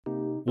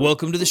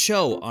Welcome to the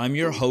show. I'm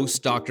your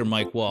host, Dr.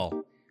 Mike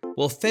Wall.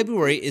 Well,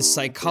 February is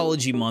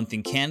Psychology Month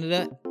in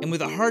Canada, and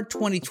with a hard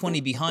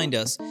 2020 behind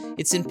us,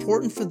 it's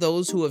important for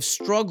those who have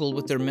struggled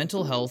with their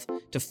mental health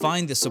to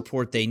find the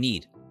support they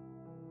need.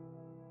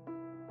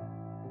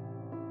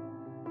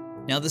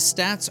 Now, the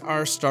stats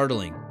are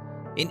startling.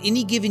 In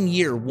any given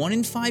year, 1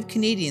 in 5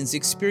 Canadians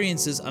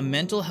experiences a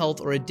mental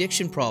health or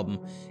addiction problem,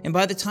 and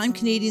by the time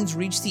Canadians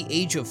reach the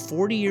age of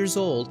 40 years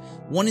old,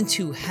 1 in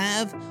 2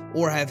 have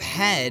or have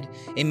had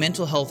a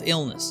mental health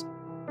illness.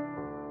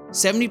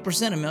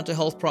 70% of mental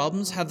health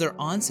problems have their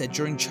onset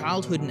during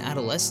childhood and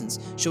adolescence,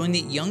 showing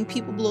that young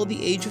people below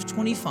the age of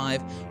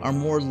 25 are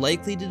more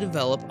likely to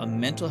develop a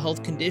mental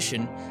health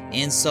condition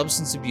and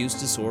substance abuse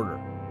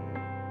disorder.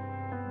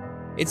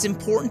 It's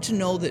important to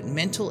know that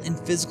mental and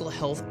physical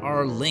health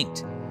are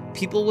linked.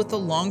 People with a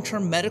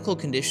long-term medical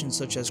condition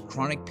such as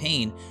chronic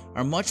pain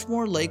are much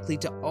more likely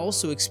to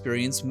also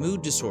experience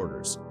mood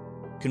disorders.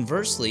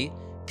 Conversely,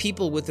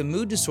 people with a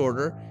mood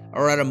disorder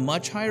are at a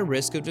much higher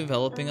risk of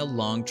developing a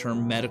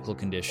long-term medical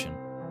condition.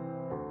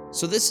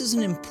 So this is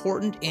an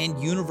important and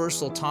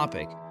universal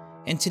topic.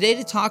 And today,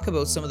 to talk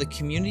about some of the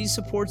community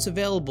supports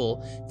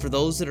available for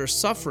those that are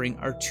suffering,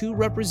 are 2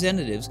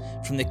 representatives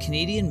from the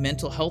Canadian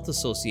Mental Health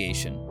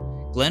Association,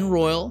 Glenn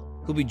Roil,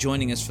 who'll be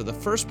joining us for the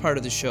first part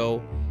of the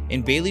show,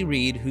 and Bailey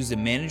Reid, who's the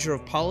Manager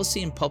of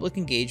Policy and Public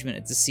Engagement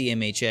at the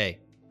CMHA.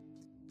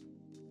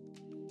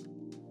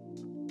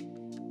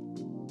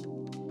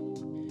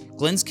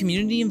 Glenn's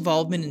community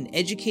involvement in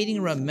educating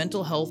around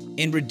mental health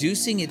and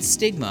reducing its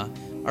stigma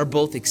are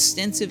both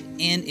extensive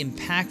and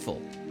impactful.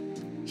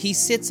 He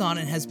sits on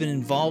and has been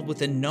involved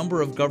with a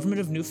number of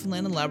Government of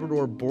Newfoundland and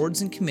Labrador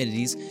boards and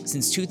committees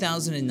since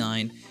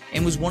 2009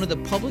 and was one of the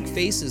public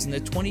faces in the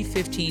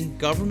 2015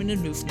 Government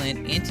of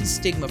Newfoundland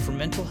Anti-Stigma for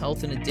Mental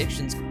Health and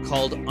Addictions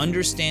called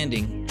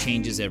Understanding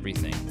Changes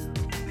Everything.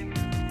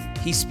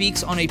 He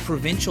speaks on a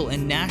provincial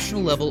and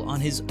national level on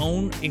his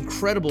own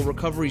incredible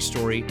recovery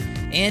story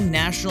and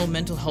national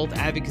mental health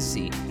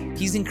advocacy.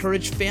 He's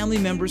encouraged family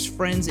members,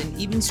 friends, and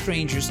even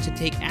strangers to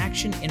take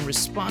action and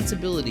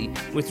responsibility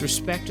with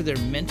respect to their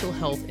mental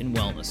health and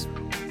wellness.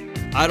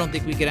 I don't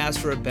think we could ask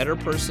for a better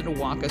person to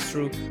walk us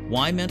through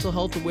why mental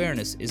health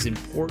awareness is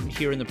important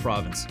here in the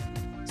province.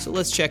 So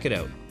let's check it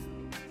out.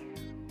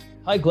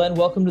 Hi, Glenn.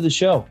 Welcome to the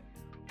show.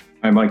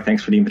 Hi, Mike.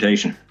 Thanks for the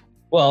invitation.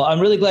 Well, I'm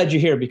really glad you're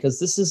here because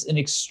this is an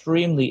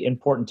extremely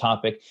important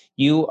topic.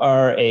 You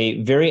are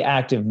a very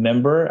active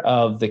member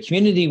of the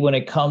community when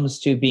it comes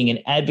to being an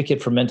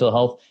advocate for mental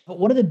health. But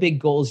one of the big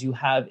goals you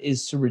have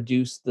is to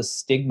reduce the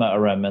stigma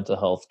around mental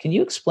health. Can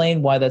you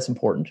explain why that's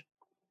important?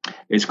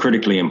 It's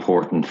critically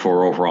important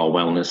for overall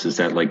wellness is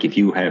that, like, if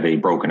you have a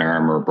broken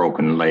arm or a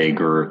broken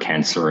leg or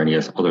cancer or any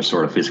other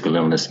sort of physical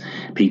illness,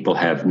 people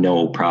have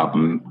no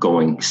problem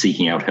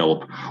seeking out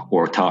help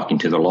or talking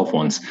to their loved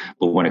ones.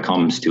 But when it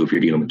comes to if you're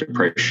dealing with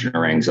depression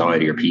or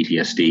anxiety or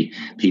PTSD,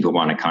 people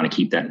want to kind of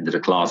keep that into the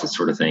closet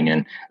sort of thing.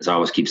 And as I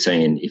always keep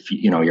saying, if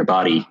your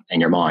body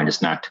and your mind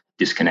is not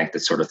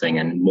disconnected sort of thing,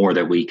 and more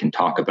that we can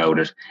talk about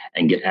it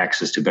and get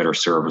access to better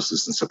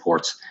services and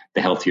supports,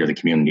 the healthier the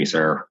communities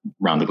are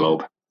around the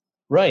globe.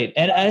 Right.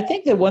 And I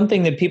think that one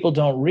thing that people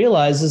don't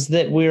realize is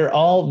that we're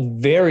all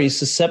very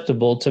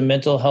susceptible to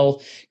mental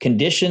health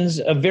conditions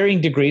of varying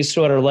degrees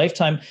throughout our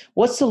lifetime.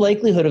 What's the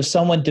likelihood of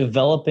someone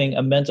developing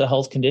a mental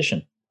health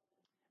condition?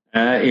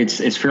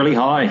 It's fairly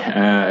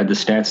high. The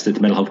stats that the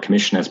Mental Health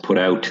Commission has put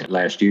out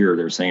last year,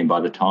 they're saying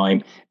by the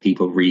time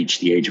people reach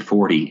the age of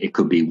 40, it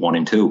could be 1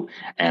 in 2.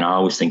 And I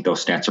always think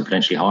those stats are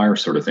potentially higher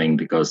sort of thing,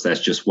 because that's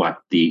just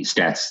what the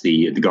stats,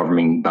 the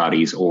governing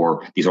bodies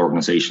or these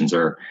organizations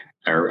are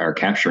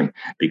capturing,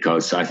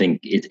 because I think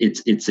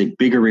it's a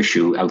bigger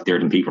issue out there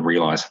than people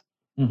realize.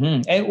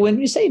 Mm-hmm. And when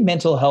you say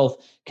mental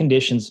health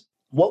conditions,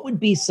 what would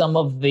be some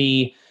of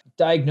the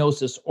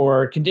diagnosis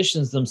or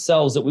conditions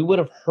themselves that we would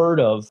have heard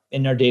of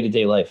in our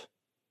day-to-day life?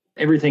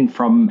 Everything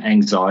from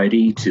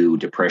anxiety to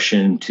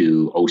depression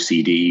to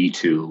OCD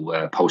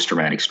to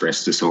post-traumatic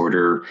stress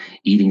disorder,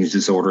 eating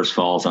disorders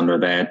falls under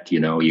that.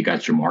 You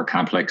got your more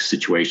complex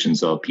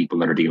situations of people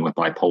that are dealing with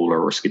bipolar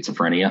or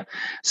schizophrenia.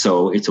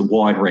 So it's a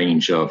wide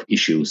range of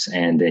issues.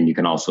 And then you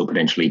can also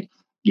potentially,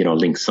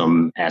 link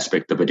some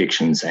aspect of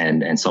addictions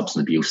and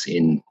substance abuse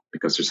in,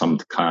 because there's some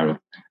kind of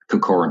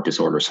concurrent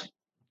disorders.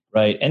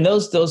 Right. And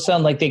those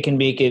sound like they can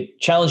make it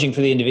challenging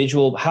for the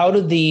individual. How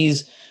do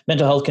these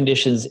mental health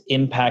conditions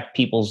impact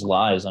people's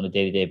lives on a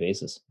day-to-day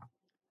basis?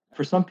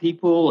 For some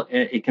people,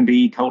 it can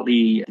be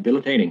totally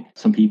debilitating.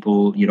 Some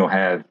people,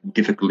 have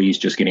difficulties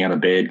just getting out of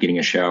bed, getting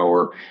a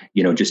shower,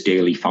 just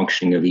daily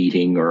functioning of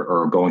eating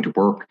or going to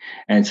work.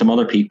 And some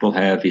other people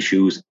have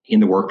issues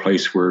in the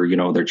workplace where,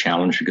 they're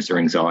challenged because their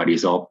anxiety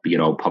is up,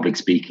 public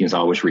speaking is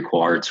always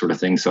required sort of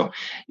thing. So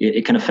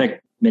it can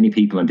affect many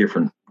people in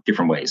different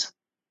ways.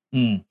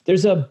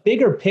 There's a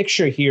bigger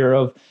picture here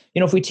of,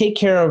 if we take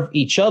care of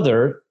each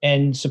other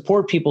and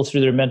support people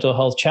through their mental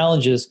health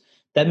challenges,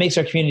 that makes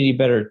our community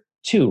better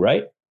too,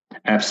 right?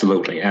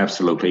 Absolutely,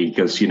 absolutely.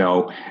 Because,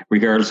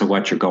 regardless of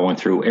what you're going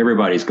through,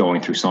 everybody's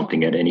going through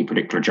something at any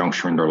particular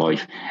juncture in their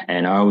life.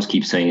 And I always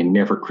keep saying,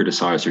 never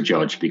criticize or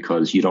judge,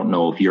 because you don't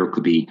know if you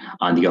could be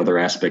on the other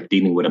aspect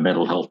dealing with a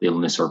mental health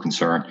illness or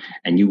concern.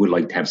 And you would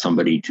like to have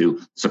somebody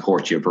to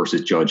support you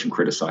versus judge and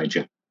criticize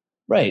you.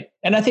 Right.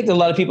 And I think that a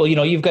lot of people,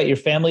 you've got your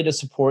family to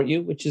support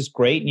you, which is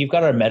great. And you've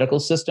got our medical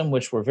system,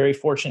 which we're very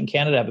fortunate in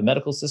Canada to have a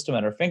medical system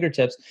at our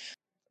fingertips.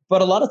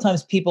 But a lot of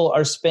times people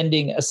are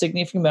spending a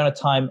significant amount of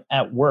time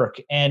at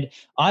work. And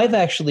I've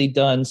actually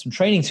done some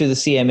training through the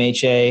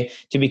CMHA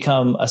to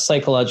become a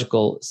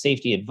psychological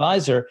safety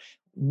advisor.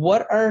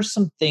 What are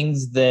some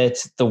things that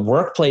the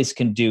workplace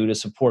can do to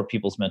support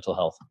people's mental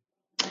health?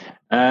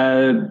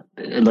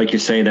 Like you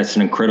say, that's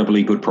an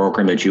incredibly good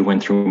program that you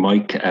went through,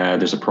 Mike.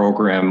 There's a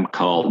program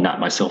called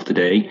Not Myself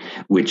Today,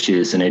 which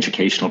is an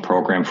educational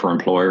program for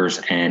employers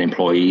and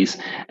employees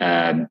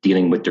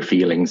dealing with their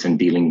feelings and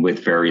dealing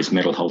with various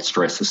mental health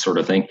stresses, sort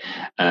of thing.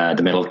 The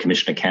Mental Health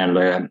Commission of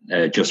Canada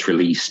just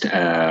released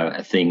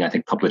a thing, I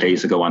think, a couple of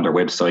days ago on their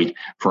website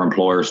for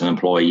employers and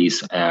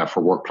employees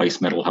for workplace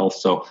mental health.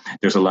 So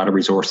there's a lot of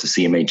resources,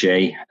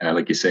 CMHA,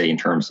 like you say, in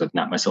terms of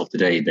Not Myself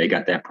Today, they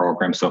got that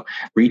program. So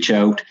reach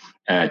out.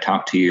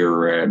 Talk to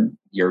your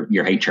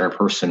HR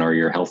person or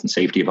your health and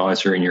safety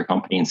advisor in your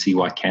company and see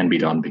what can be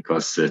done,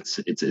 because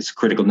it's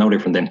critical. No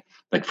different than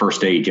like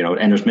first aid,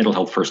 and there's mental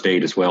health first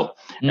aid as well.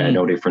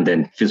 No different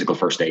than physical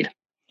first aid.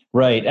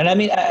 Right. And I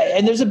mean,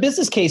 and there's a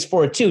business case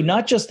for it too,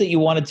 not just that you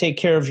want to take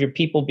care of your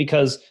people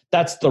because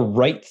that's the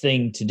right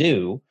thing to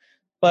do,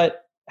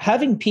 but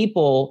having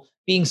people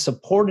being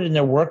supported in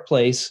their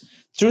workplace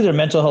through their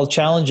mental health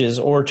challenges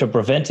or to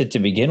prevent it to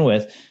begin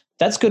with,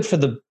 that's good for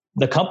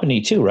the company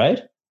too,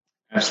 right?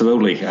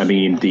 Absolutely. I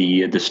mean,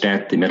 the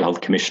stat the Mental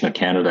Health Commission of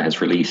Canada has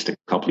released a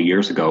couple of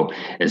years ago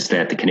is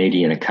that the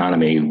Canadian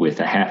economy, with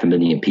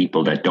 500,000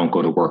 people that don't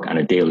go to work on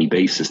a daily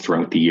basis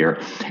throughout the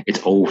year, it's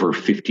over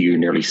 50 or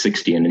nearly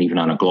 60. And even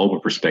on a global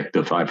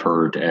perspective, I've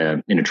heard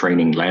in a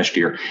training last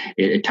year,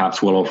 it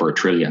tops well over $1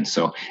 trillion.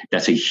 So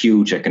that's a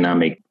huge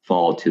economic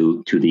fall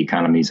to the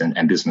economies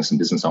and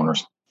business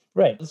owners.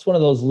 Right. It's one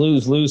of those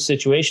lose-lose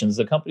situations.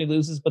 The company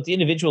loses, but the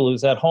individual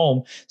who's at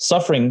home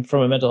suffering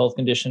from a mental health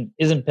condition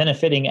isn't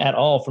benefiting at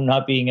all from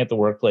not being at the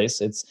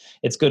workplace. It's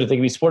good if they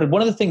can be supported.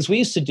 One of the things we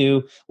used to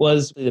do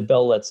was the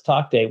Bell Let's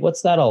Talk Day.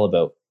 What's that all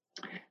about?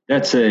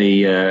 That's an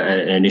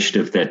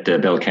initiative that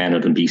Bell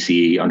Canada and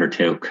BCE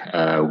undertook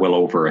well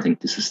over, I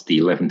think this is the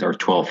 11th or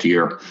 12th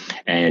year.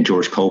 And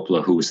George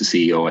Coppola, who was the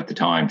CEO at the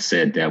time,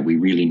 said that we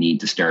really need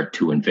to start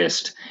to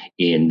invest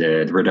in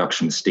the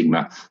reduction of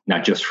stigma,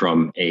 not just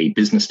from a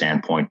business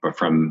standpoint, but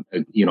from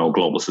a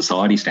global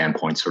society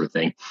standpoint, sort of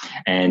thing.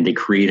 And they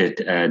created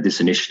this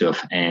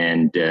initiative,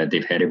 and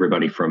they've had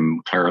everybody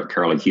from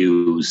Carla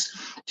Hughes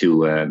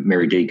to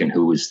Mary Deegan,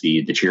 who is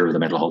the chair of the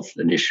Mental Health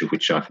Initiative,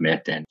 which I've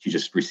met, and she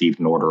just received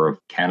an Order of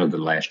Canada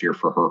last year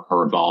for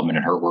her involvement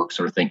in her work,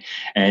 sort of thing.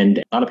 And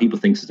a lot of people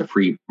think it's a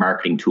free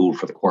marketing tool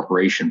for the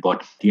corporation,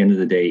 but at the end of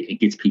the day, it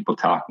gets people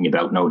talking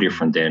about, no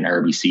different than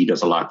RBC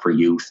does a lot for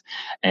youth.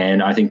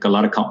 And I think a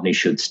lot of companies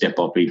should step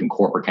up, even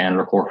corporate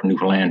Canada, corporate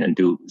Newfoundland, and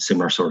do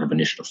similar sort of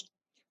initiatives.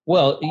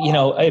 Well,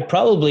 it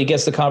probably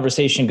gets the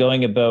conversation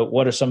going about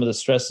what are some of the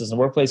stresses in the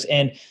workplace.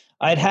 And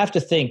I'd have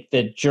to think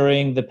that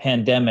during the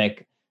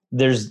pandemic,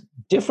 there's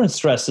different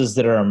stresses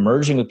that are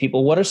emerging with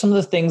people. What are some of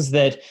the things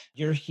that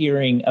you're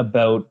hearing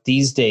about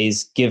these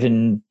days,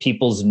 given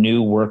people's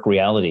new work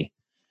reality?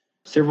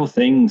 Several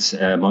things,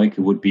 Mike,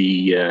 would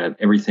be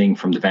everything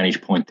from the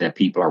vantage point that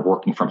people are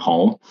working from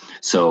home.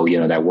 So,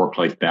 that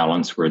work-life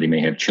balance where they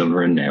may have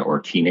children or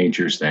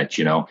teenagers that,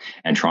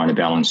 and trying to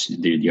balance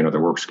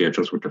their work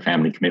schedules with their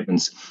family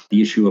commitments.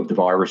 The issue of the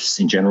virus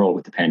in general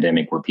with the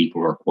pandemic, where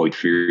people are quite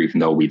fear, even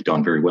though we've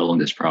done very well in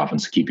this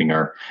province, keeping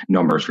our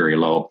numbers very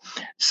low.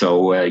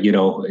 So,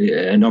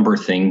 a number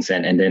of things.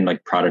 And then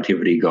like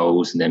productivity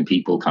goes, and then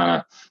people kind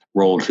of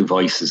roll to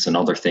vices and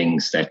other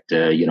things that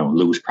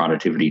lose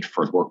productivity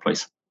for the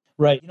workplace.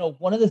 Right.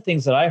 One of the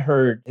things that I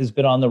heard has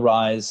been on the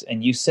rise,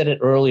 and you said it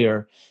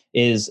earlier,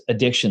 is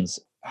addictions.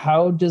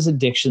 How does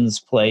addictions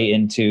play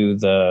into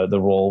the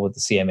role with the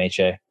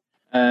CMHA?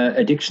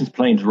 Addictions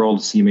playing the role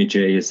of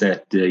CMHA is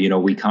that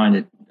we kind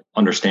of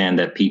understand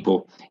that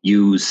people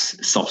use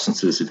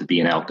substances, if it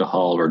be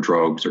alcohol or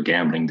drugs or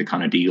gambling, to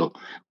kind of deal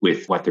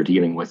with what they're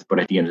dealing with. But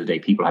at the end of the day,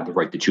 people have the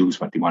right to choose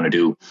what they want to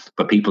do.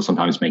 But people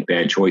sometimes make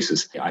bad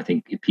choices. I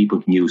think if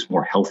people can use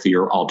more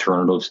healthier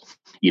alternatives,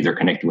 either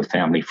connecting with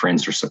family,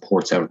 friends, or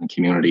supports out in the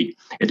community,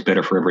 it's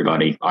better for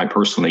everybody. I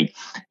personally,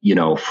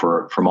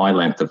 for my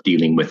length of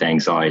dealing with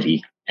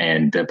anxiety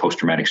and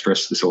post-traumatic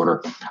stress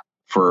disorder,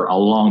 for a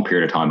long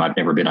period of time, I've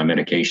never been on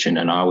medication,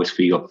 and I always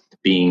feel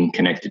being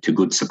connected to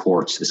good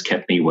supports has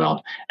kept me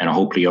well. And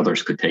hopefully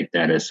others could take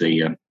that as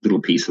a little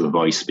piece of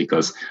advice,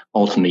 because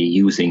ultimately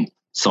using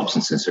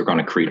substances are going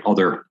to create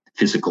other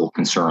physical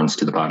concerns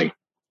to the body.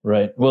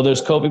 Right. Well,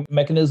 there's coping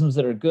mechanisms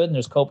that are good and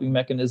there's coping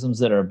mechanisms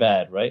that are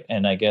bad, right?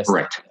 And I guess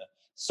Correct.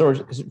 sort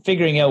of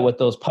figuring out what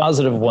those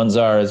positive ones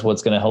are is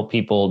what's going to help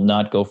people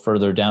not go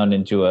further down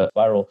into a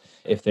spiral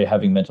if they're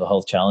having mental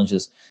health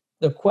challenges.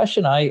 The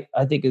question I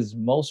think is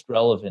most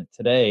relevant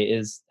today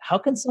is, how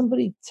can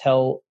somebody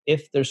tell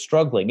if they're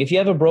struggling? If you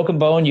have a broken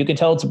bone, you can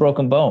tell it's a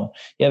broken bone.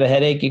 You have a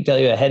headache, you can tell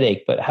you a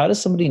headache. But how does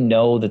somebody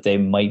know that they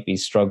might be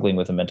struggling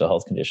with a mental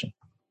health condition?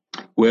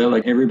 Well,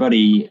 like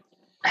everybody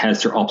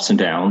has their ups and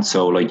downs.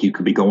 So like you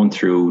could be going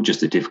through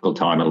just a difficult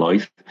time in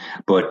life,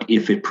 but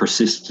if it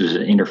persists, it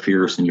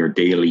interferes in your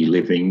daily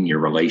living, your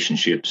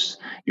relationships,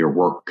 your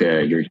work,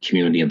 your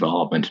community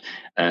involvement,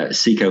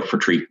 seek out for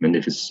treatment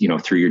if it's,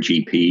 through your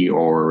GP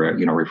or,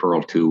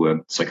 referral to a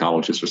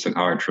psychologist or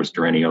psychiatrist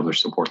or any other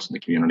supports in the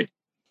community.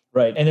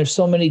 Right. And there's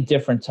so many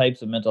different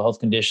types of mental health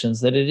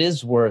conditions that it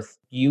is worth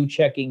you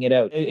checking it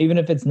out. Even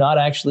if it's not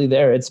actually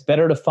there, it's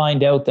better to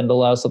find out than to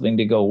allow something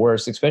to go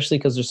worse, especially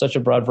because there's such a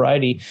broad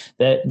variety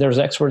that there's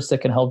experts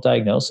that can help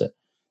diagnose it.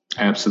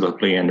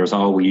 Absolutely. And there's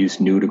always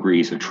new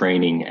degrees of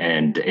training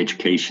and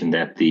education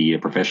that the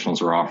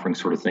professionals are offering,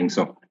 sort of thing.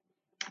 So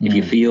if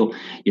you feel,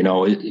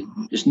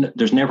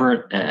 there's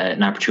never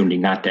an opportunity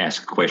not to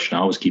ask a question.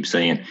 I always keep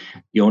saying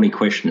the only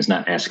question is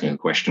not asking a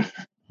question.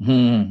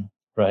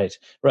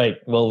 Right.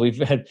 Well,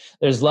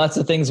 there's lots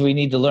of things we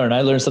need to learn.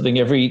 I learn something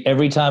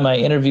every time I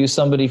interview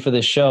somebody for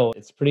this show.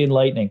 It's pretty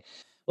enlightening.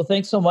 Well,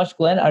 thanks so much,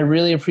 Glenn. I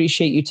really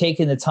appreciate you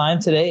taking the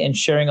time today and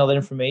sharing all that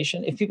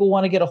information. If people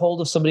want to get a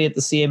hold of somebody at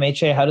the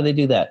CMHA, how do they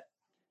do that?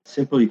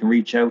 Simple. You can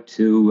reach out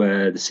to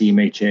the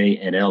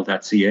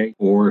CMHA.nl.ca,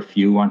 or if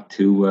you want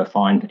to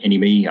find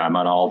me, I'm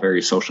on all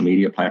various social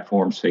media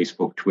platforms,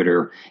 Facebook,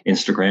 Twitter,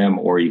 Instagram,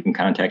 or you can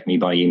contact me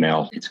by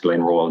email. It's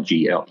Glenn Roil,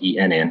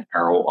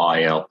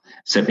 GLENNROIL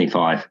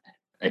 75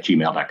 at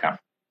gmail.com.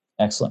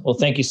 Excellent. Well,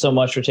 thank you so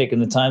much for taking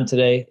the time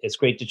today. It's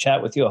great to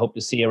chat with you. I hope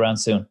to see you around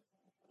soon.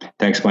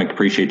 Thanks, Mike.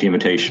 Appreciate the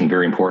invitation.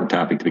 Very important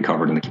topic to be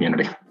covered in the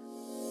community.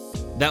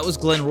 That was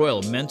Glenn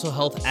Roil, mental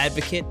health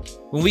advocate.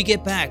 When we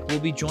get back, we'll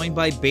be joined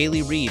by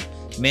Bailey Reid,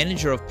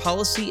 Manager of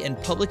Policy and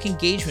Public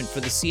Engagement for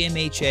the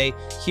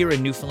CMHA here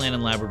in Newfoundland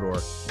and Labrador.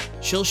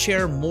 She'll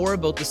share more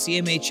about the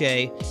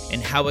CMHA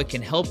and how it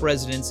can help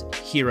residents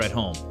here at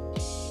home.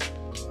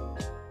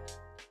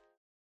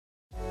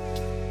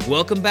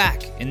 Welcome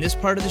back. In this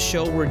part of the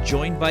show, we're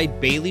joined by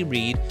Bailey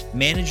Reid,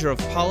 Manager of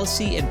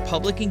Policy and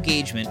Public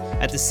Engagement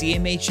at the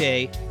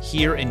CMHA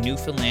here in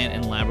Newfoundland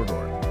and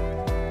Labrador.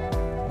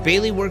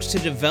 Bailey works to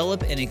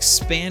develop and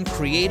expand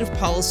creative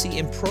policy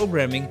and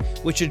programming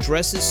which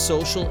addresses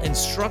social and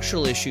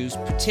structural issues,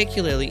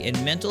 particularly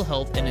in mental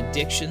health and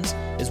addictions,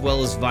 as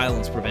well as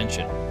violence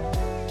prevention.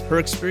 Her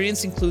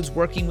experience includes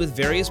working with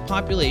various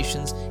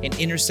populations and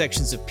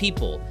intersections of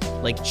people,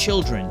 like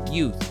children,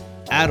 youth,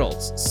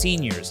 adults,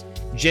 seniors,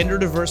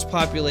 gender-diverse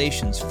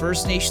populations,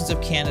 First Nations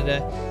of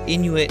Canada,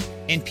 Inuit,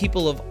 and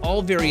people of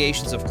all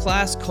variations of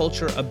class,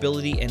 culture,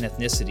 ability, and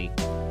ethnicity.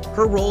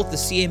 Her role at the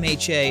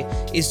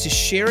CMHA is to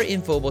share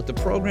info about the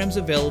programs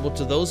available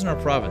to those in our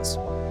province.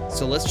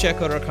 So let's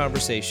check out our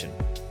conversation.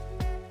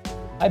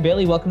 Hi,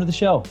 Bailey. Welcome to the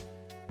show.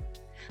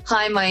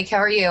 Hi, Mike. How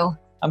are you?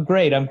 I'm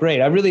great.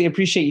 I really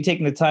appreciate you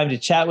taking the time to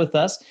chat with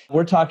us.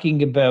 We're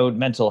talking about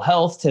mental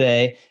health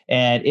today,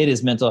 and it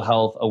is Mental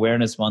Health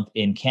Awareness Month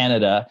in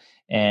Canada.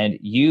 And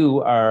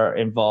you are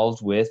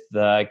involved with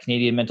the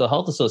Canadian Mental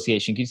Health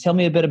Association. Can you tell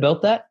me a bit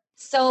about that?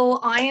 So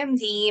I am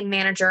the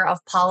Manager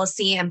of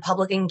Policy and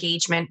Public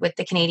Engagement with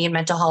the Canadian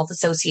Mental Health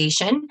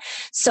Association.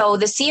 So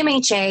the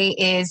CMHA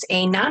is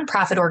a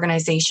nonprofit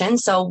organization.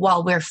 So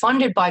while we're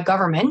funded by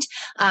government,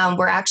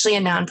 we're actually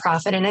a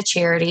nonprofit and a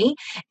charity.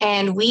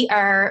 And we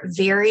are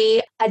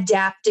very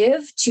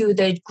adaptive to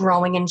the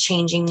growing and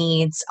changing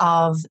needs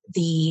of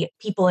the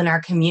people in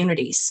our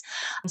communities.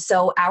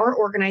 So our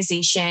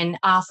organization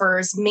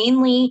offers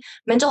mainly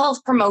mental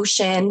health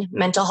promotion,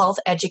 mental health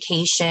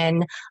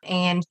education,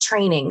 and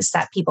trainings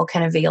that people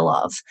can avail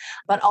of.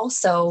 But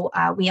also,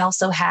 we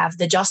also have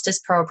the justice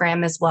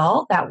program as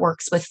well that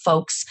works with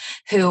folks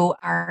who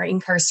are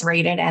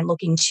incarcerated and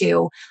looking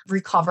to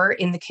recover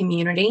in the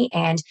community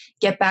and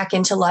get back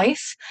into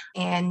life.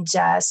 And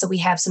so we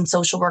have some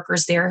social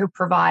workers there who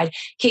provide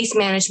case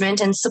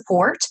management and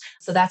support.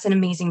 So that's an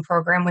amazing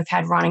program we've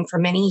had running for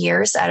many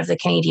years out of the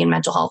Canadian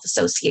Mental Health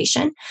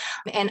Association.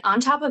 And on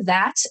top of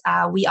that,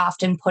 we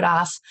often put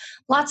off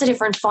lots of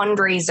different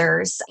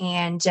fundraisers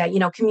and,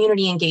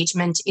 community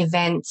engagement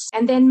events.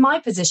 And then my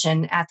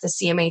position at the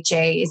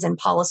CMHA is in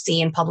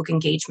policy and public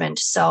engagement.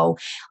 So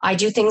I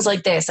do things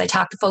like this. I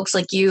talk to folks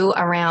like you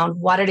around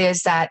what it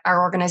is that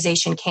our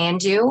organization can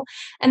do.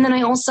 And then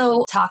I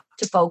also talk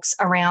to folks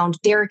around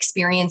their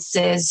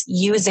experiences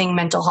using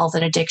mental health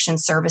and addiction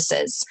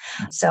services.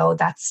 So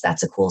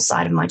that's a cool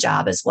side of my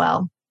job as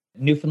well.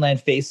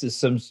 Newfoundland faces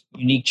some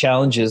unique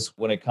challenges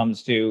when it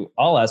comes to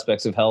all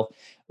aspects of health.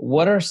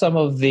 What are some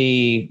of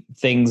the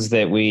things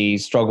that we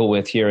struggle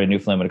with here in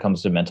Newfoundland when it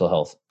comes to mental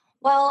health?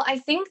 Well, I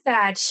think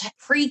that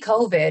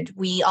pre-COVID,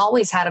 we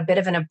always had a bit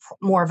of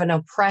more of an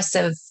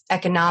oppressive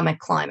economic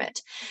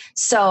climate.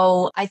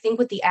 So I think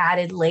with the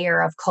added layer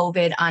of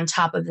COVID on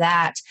top of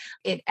that,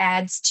 it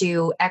adds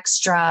to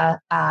extra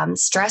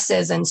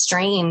stresses and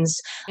strains.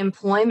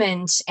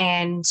 Employment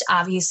and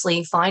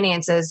obviously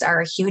finances are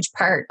a huge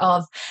part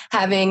of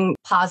having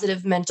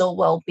positive mental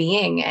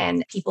well-being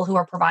and people who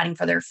are providing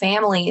for their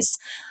families.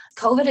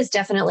 COVID has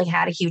definitely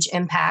had a huge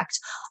impact.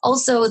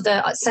 Also,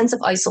 the sense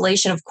of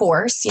isolation, of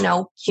course,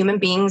 human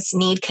beings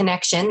need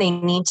connection. They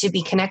need to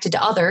be connected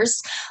to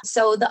others.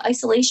 So the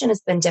isolation has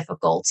been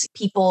difficult.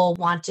 People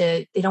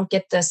they don't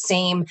get the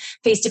same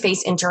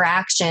face-to-face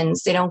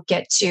interactions. They don't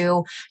get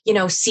to,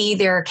 see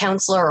their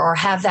counselor or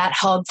have that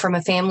hug from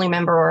a family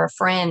member or a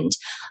friend.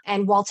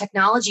 And while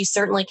technology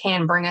certainly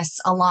can bring us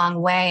a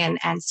long way,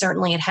 and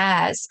certainly it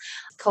has,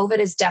 COVID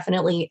has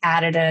definitely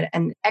added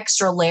an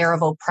extra layer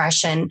of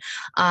oppression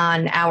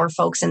on our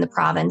folks in the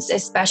province,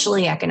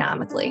 especially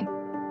economically.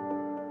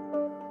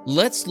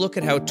 Let's look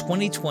at how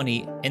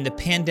 2020 and the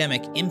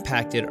pandemic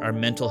impacted our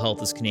mental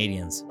health as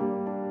Canadians.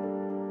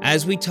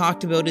 As we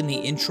talked about in the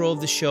intro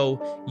of the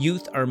show,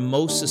 youth are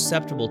most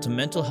susceptible to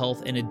mental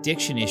health and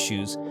addiction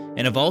issues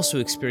and have also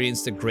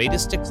experienced the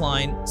greatest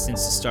decline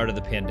since the start of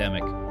the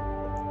pandemic.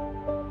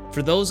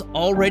 For those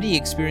already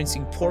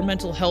experiencing poor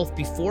mental health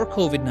before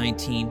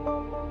COVID-19,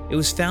 it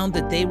was found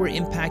that they were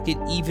impacted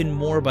even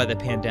more by the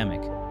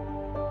pandemic.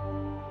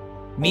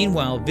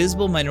 Meanwhile,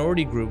 visible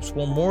minority groups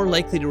were more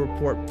likely to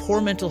report poor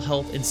mental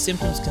health and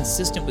symptoms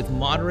consistent with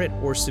moderate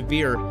or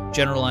severe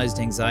generalized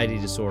anxiety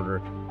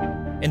disorder.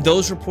 And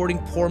those reporting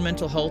poor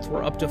mental health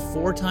were up to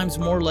 4 times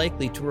more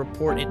likely to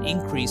report an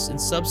increase in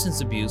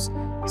substance abuse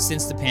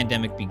since the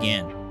pandemic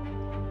began.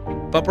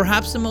 But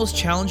perhaps the most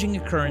challenging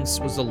occurrence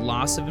was the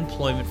loss of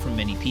employment for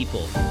many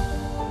people.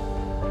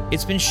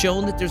 It's been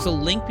shown that there's a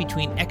link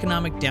between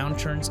economic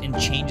downturns and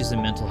changes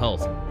in mental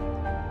health.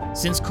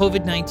 Since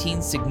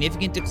COVID-19,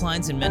 significant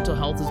declines in mental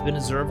health has been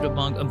observed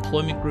among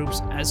employment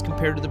groups as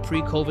compared to the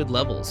pre-COVID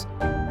levels.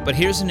 But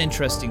here's an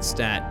interesting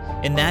stat,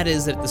 and that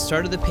is that at the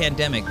start of the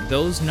pandemic,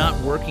 those not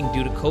working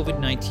due to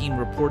COVID-19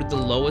 reported the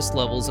lowest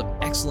levels of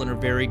excellent or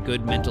very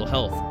good mental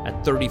health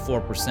at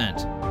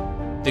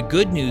 34%. The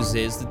good news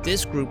is that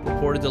this group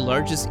reported the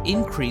largest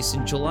increase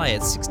in July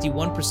at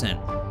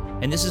 61%.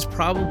 And this is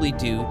probably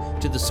due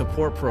to the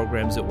support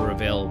programs that were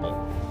available.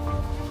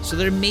 So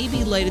there may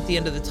be light at the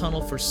end of the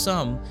tunnel for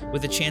some,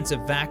 with a chance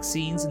of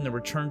vaccines and the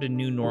return to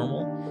new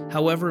normal.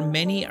 However,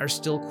 many are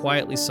still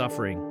quietly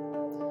suffering.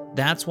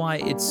 That's why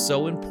it's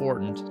so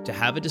important to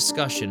have a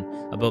discussion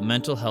about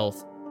mental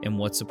health and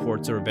what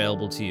supports are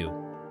available to you.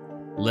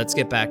 Let's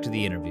get back to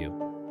the interview.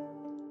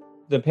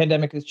 The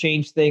pandemic has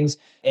changed things,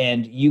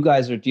 and you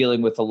guys are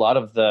dealing with a lot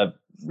of the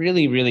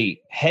really,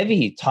 really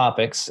heavy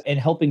topics and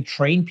helping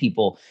train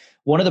people.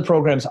 One of the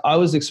programs I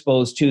was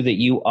exposed to that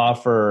you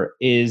offer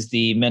is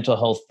the mental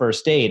health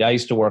first aid. I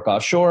used to work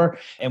offshore,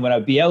 and when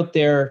I'd be out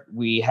there,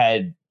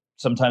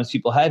 sometimes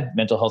people had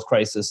mental health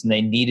crisis and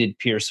they needed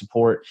peer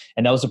support.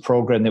 And that was a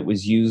program that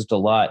was used a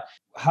lot.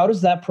 How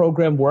does that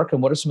program work,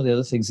 and what are some of the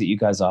other things that you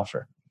guys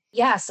offer?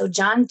 Yeah, so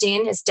John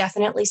Dinn is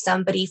definitely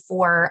somebody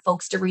for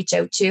folks to reach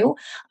out to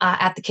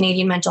at the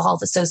Canadian Mental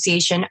Health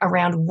Association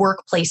around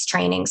workplace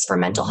trainings for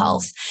mental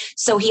health.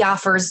 So he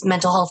offers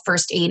mental health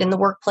first aid in the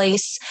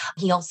workplace.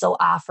 He also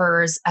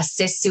offers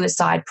assist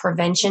suicide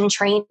prevention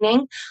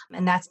training,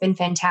 and that's been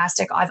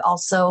fantastic. I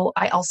also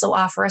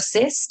offer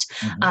assist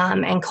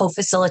and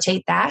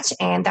co-facilitate that,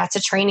 and that's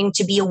a training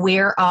to be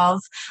aware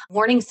of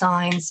warning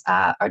signs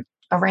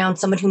around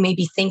someone who may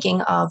be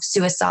thinking of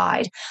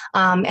suicide,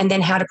 and then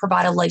how to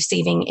provide a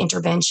life-saving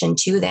intervention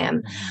to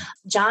them.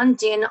 John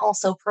Dinn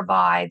also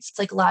provides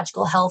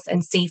psychological health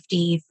and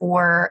safety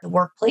for the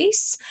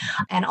workplace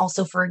and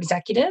also for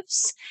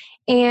executives.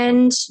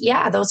 And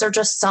yeah, those are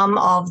just some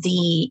of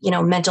the,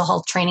 mental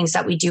health trainings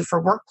that we do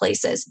for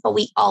workplaces, but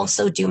we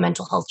also do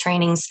mental health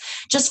trainings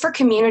just for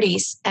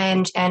communities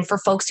and for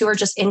folks who are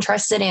just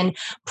interested in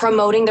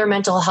promoting their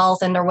mental health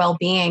and their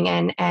well-being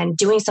and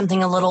doing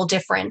something a little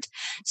different.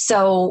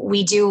 So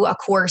we do a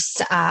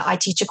course, I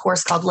teach a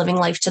course called Living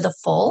Life to the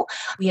Full.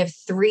 We have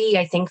 3,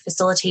 I think,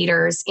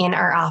 facilitators in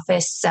our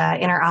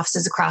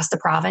offices across the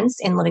province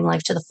in Living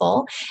Life to the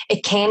Full.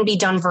 It can be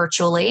done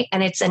virtually,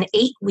 and it's an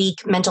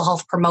 8-week mental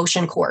health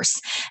promotion course.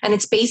 And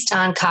it's based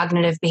on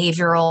cognitive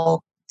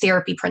behavioral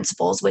therapy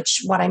principles,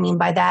 which what I mean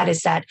by that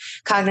is that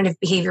cognitive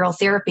behavioral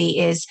therapy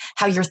is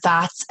how your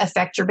thoughts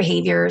affect your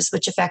behaviors,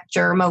 which affect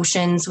your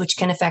emotions, which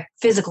can affect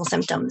physical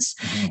symptoms.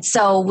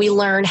 So we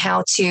learn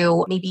how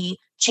to maybe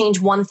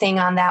change one thing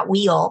on that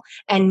wheel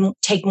and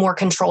take more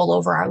control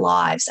over our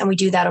lives. And we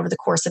do that over the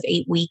course of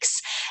 8 weeks.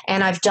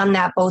 And I've done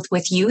that both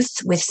with youth,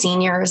 with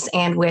seniors,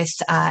 and with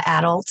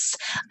adults.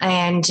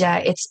 And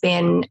it's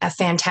been a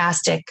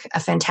fantastic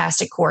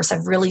course.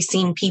 I've really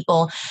seen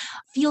people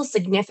feel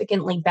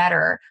significantly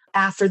better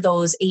after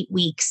those 8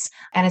 weeks.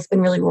 And it's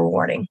been really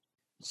rewarding.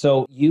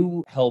 So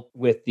you help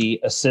with the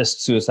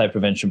Assist Suicide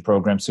Prevention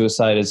Program.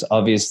 Suicide is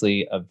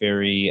obviously a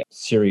very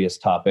serious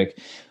topic.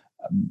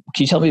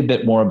 Can you tell me a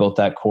bit more about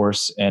that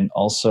course? And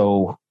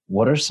also,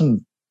 what are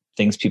some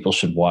things people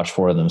should watch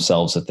for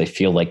themselves if they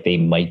feel like they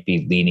might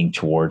be leaning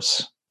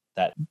towards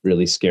that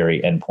really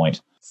scary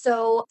endpoint?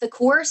 So the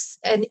course,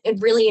 and it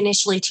really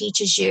initially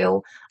teaches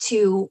you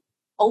to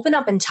open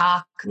up and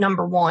talk,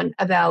 number one,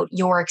 about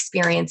your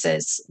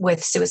experiences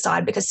with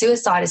suicide, because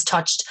suicide has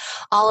touched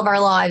all of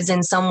our lives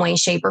in some way,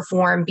 shape, or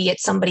form, be it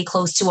somebody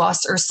close to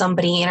us or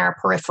somebody in our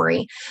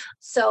periphery.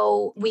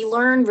 So we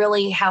learn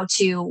really how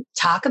to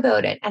talk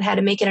about it and how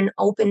to make it an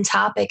open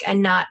topic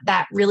and not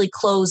that really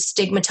closed,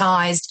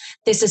 stigmatized,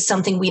 this is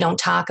something we don't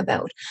talk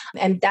about.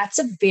 And that's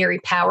a very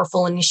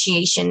powerful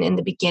initiation in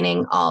the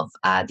beginning of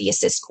the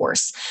Assist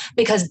course,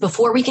 because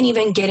before we can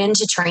even get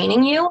into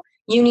training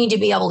you need to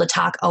be able to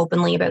talk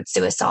openly about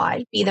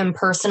suicide, be them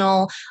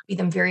personal, be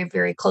them very,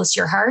 very close to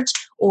your heart,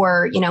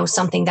 or,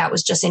 something that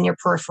was just in your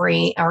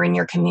periphery or in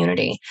your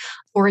community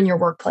or in your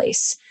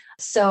workplace.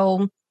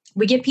 So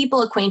we get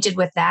people acquainted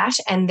with that,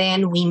 and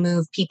then we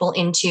move people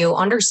into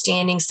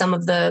understanding some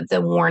of the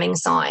warning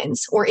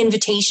signs or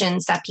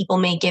invitations that people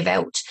may give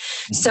out.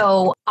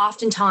 So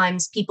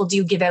oftentimes people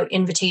do give out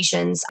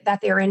invitations that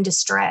they're in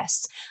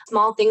distress,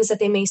 small things that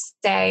they may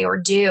say or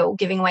do,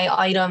 giving away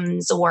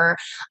items, or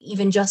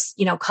even just,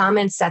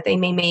 comments that they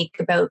may make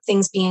about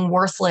things being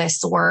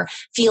worthless or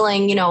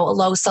feeling, a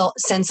low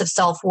sense of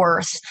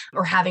self-worth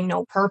or having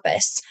no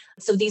purpose.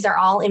 So these are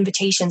all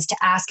invitations to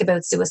ask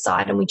about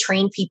suicide. And we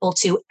train people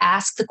to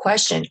ask the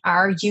question,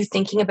 are you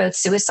thinking about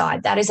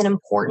suicide? That is an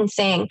important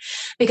thing,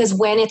 because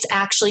when it's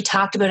actually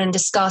talked about and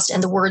discussed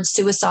and the word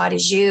suicide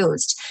is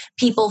used,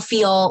 people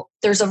feel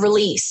there's a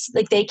release,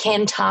 like they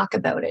can talk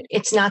about it.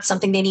 It's not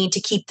something they need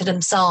to keep to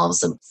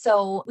themselves.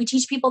 So we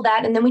teach people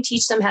that, and then we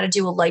teach them how to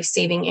do a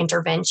life-saving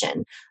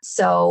intervention.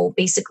 So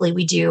basically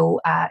we do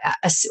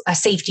a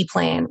safety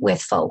plan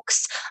with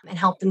folks and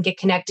help them get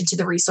connected to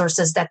the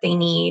resources that they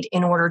need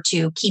in order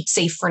to keep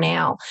safe for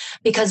now.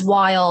 Because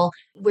while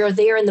we're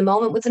there in the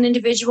moment with an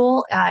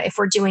individual, if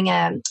we're doing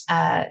an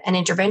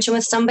intervention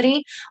with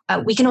somebody,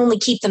 we can only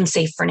keep them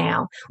safe for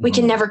now. We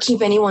can never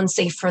keep anyone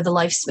safe for the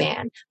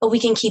lifespan, but we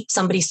can keep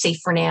somebody safe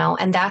for now.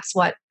 And that's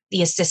what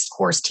the Assist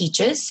course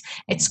teaches.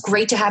 It's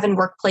great to have in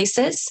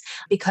workplaces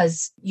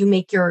because you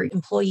make your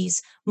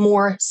employees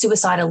more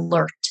suicide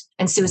alert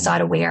and suicide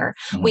aware.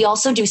 We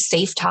also do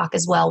Safe Talk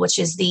as well, which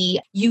is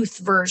the youth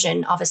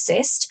version of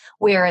Assist,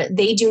 where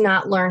they do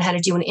not learn how to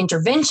do an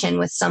intervention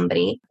with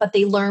somebody, but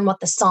they learn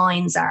what the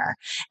signs are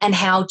and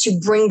how to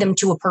bring them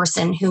to a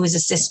person who is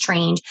Assist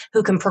trained,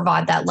 who can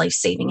provide that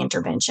life-saving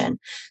intervention.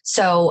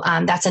 So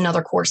that's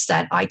another course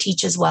that I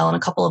teach as well, and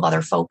a couple of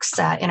other folks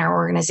in our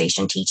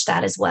organization teach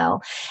that as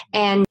well.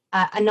 And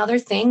another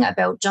thing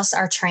about just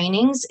our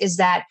trainings is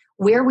that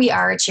where we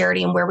are a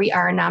charity and where we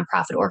are a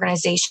nonprofit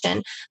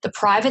organization, the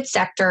private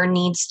sector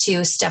needs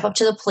to step up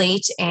to the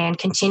plate and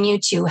continue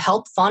to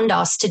help fund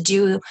us to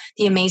do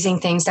the amazing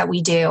things that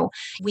we do.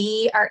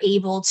 We are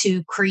able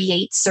to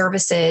create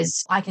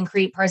services. I can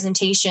create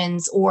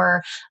presentations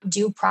or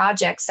do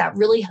projects that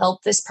really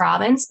help this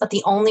province. But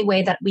the only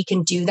way that we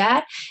can do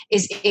that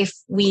is if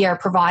we are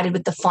provided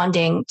with the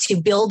funding to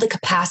build the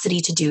capacity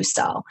to do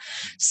so.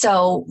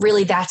 So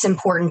really that's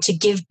important, to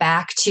give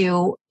back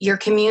to your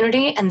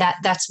community. And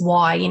that's why,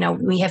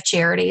 we have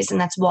charities,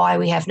 and that's why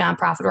we have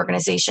nonprofit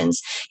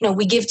organizations.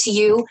 We give to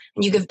you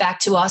and you give back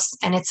to us,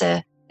 and it's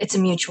a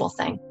mutual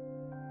thing.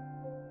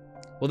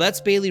 Well,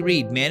 that's Bailey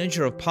Reid,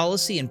 Manager of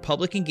Policy and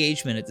Public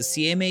Engagement at the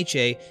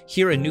CMHA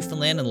here in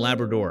Newfoundland and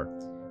Labrador.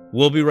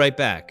 We'll be right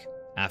back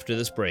after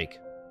this break.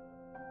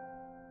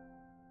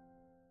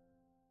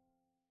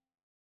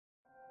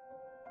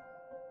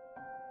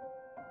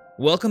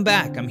 Welcome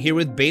back. I'm here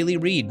with Bailey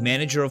Reid,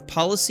 Manager of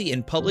Policy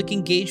and Public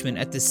Engagement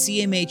at the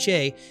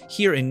CMHA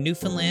here in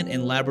Newfoundland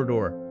and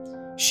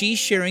Labrador. She's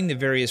sharing the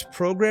various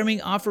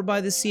programming offered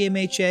by the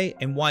CMHA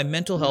and why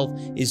mental health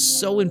is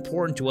so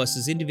important to us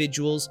as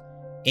individuals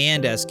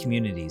and as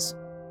communities.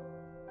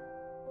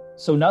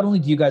 So not only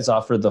do you guys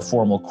offer the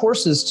formal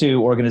courses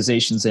to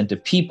organizations and to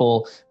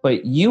people,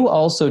 but you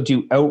also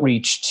do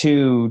outreach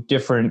to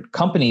different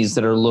companies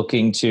that are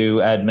looking to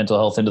add mental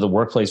health into the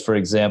workplace, for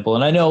example.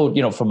 And I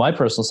know, from my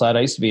personal side,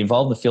 I used to be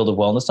involved in the field of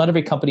wellness. Not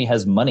every company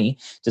has money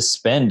to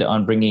spend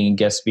on bringing in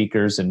guest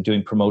speakers and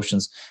doing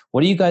promotions.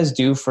 What do you guys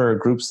do for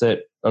groups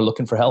that are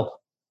looking for help?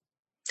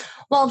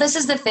 Well, this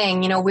is the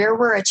thing, where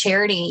we're a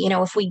charity,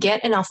 if we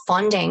get enough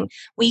funding,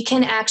 we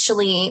can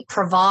actually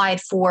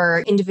provide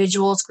for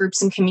individuals, groups,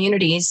 and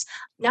communities,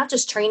 not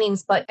just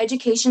trainings, but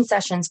education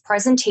sessions,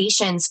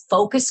 presentations,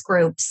 focus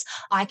groups.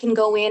 I can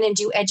go in and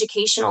do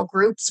educational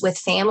groups with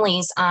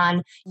families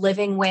on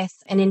living with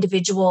an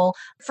individual,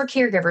 for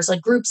caregivers,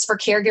 like groups for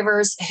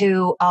caregivers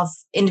of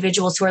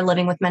individuals who are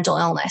living with mental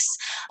illness.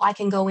 I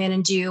can go in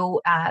and do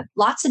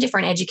lots of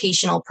different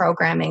educational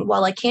programming.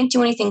 While I can't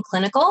do anything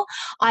clinical,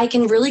 I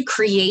can really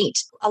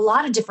create a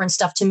lot of different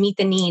stuff to meet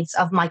the needs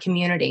of my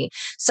community.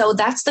 So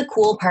that's the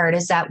cool part,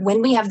 is that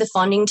when we have the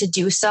funding to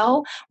do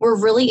so,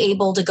 we're really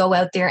able to go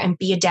out there and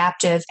be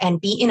adaptive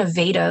and be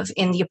innovative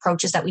in the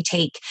approaches that we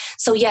take.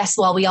 So yes,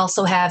 while we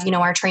also have,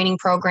 our training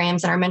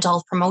programs and our mental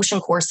health promotion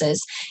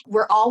courses,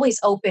 we're always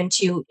open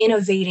to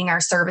innovating our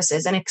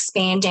services and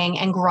expanding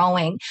and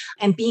growing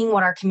and being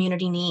what our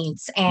community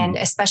needs. And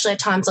especially at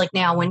times like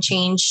now when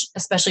change,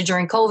 especially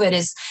during COVID,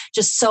 is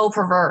just so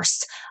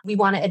perverse, we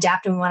want to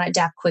adapt and we want to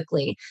adapt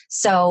quickly.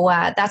 So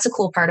that's a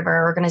cool part of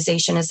our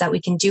organization, is that we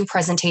can do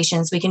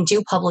presentations, we can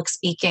do public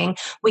speaking,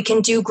 we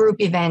can do group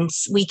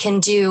events, we can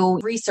do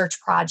research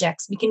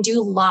projects, we can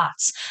do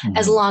lots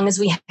as long as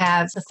we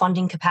have the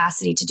funding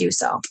capacity to do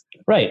so.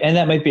 Right. And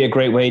that might be a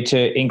great way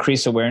to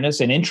increase awareness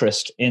and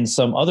interest in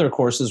some other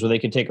courses where they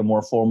can take a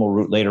more formal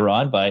route later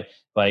on by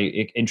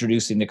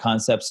introducing the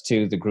concepts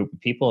to the group of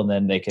people, and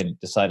then they can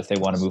decide if they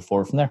want to move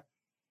forward from there.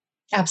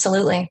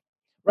 Absolutely.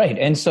 Right.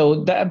 And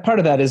so that part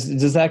of that is,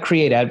 does that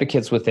create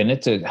advocates within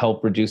it to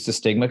help reduce the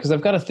stigma? Because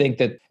I've got to think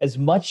that as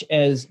much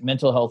as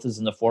mental health is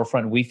in the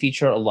forefront, we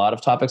feature a lot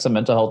of topics on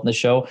mental health in the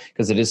show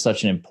because it is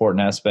such an important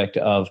aspect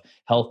of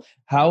health.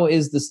 How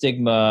is the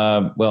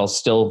stigma,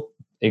 still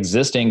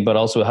existing, but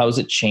also how is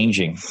it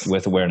changing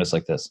with awareness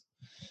like this?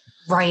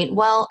 Right.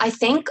 Well, I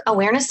think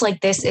awareness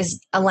like this is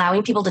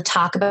allowing people to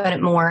talk about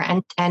it more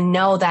and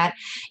know that,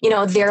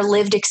 their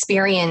lived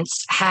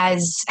experience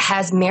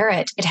has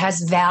merit, it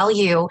has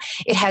value,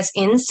 it has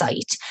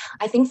insight.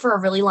 I think for a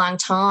really long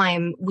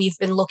time, we've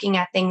been looking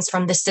at things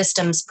from the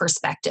systems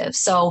perspective.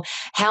 So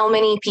how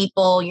many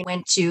people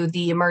went to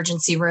the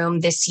emergency room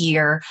this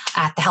year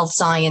at the health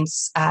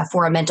science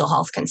for a mental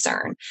health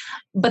concern?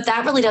 But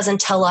that really doesn't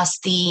tell us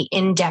the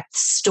in-depth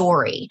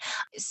story.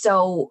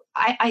 So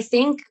I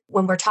think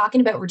when we're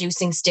talking about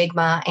reducing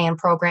stigma and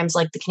programs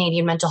like the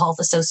Canadian Mental Health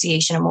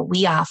Association and what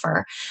we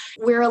offer,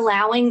 we're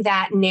allowing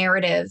that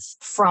narrative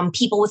from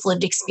people with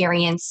lived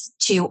experience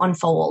to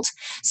unfold.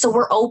 So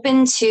we're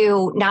open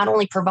to not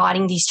only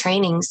providing these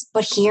trainings,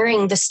 but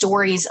hearing the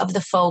stories of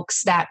the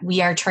folks that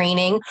we are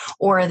training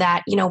or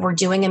that, we're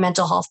doing a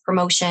mental health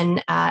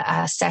promotion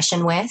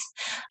session with.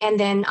 And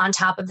then on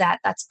top of that,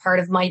 that's part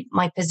of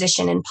my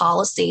position in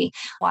policy.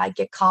 I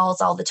get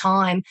calls all the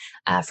time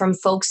from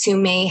folks who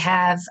may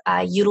have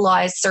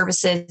utilized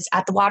services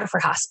at the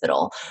Waterford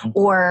Hospital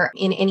or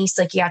in any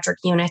psychiatric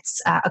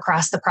units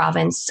across the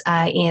province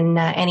in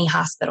any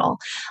hospital.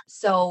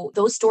 So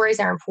those stories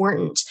are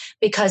important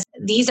because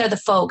these are the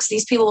folks,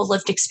 these people with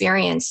lived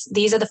experience,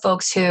 these are the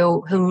folks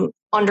who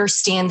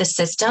understand the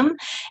system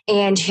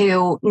and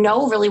who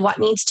know really what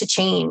needs to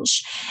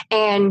change.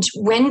 And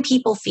when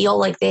people feel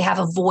like they have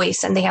a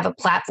voice and they have a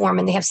platform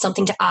and they have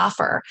something to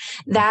offer,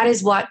 that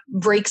is what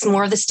breaks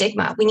more of the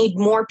stigma. We need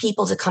more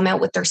people to come out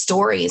with their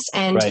stories,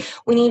 and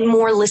we need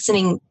more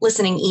listening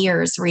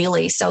ears,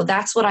 really. So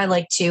that's what I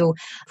like to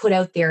put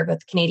out there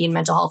about the Canadian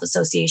Mental Health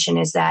Association,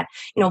 is that,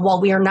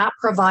 while we are not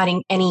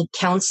providing any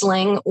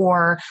counseling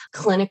or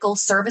clinical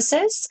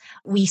services,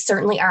 we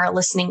certainly are a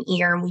listening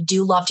ear, and we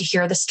do love to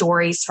hear the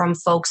stories from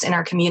folks in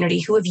our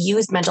community who have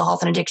used mental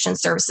health and addiction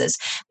services,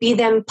 be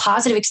them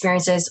positive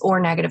experiences or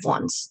negative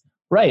ones.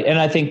 Right. And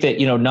I think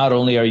that, not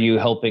only are you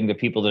helping the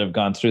people that have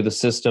gone through the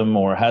system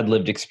or had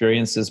lived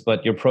experiences,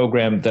 but your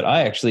program that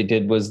I actually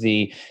did was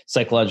the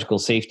psychological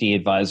safety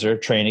advisor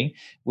training,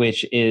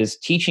 which is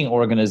teaching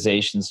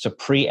organizations to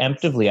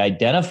preemptively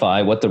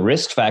identify what the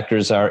risk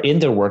factors are in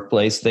their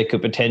workplace that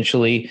could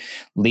potentially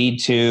lead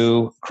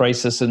to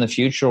crisis in the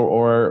future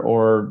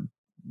or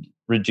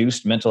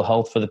reduced mental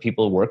health for the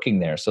people working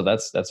there. So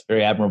that's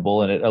very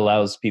admirable. And it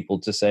allows people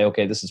to say,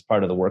 okay, this is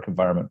part of the work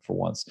environment for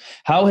once.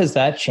 How has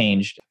that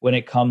changed when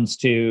it comes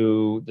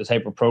to the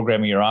type of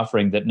programming you're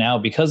offering, that now,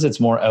 because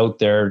it's more out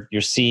there, you're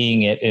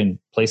seeing it in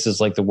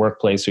places like the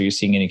workplace, or you're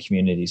seeing it in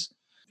communities?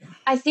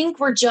 I think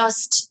we're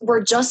just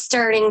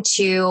starting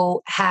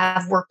to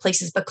have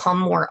workplaces become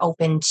more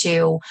open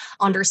to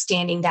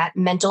understanding that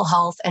mental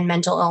health and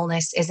mental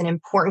illness is an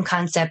important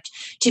concept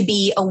to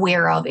be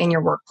aware of in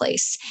your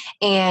workplace.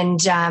 And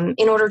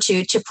in order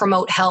to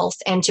promote health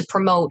and to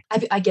promote,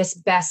 I guess,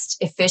 best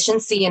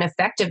efficiency and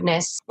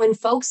effectiveness, when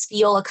folks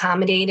feel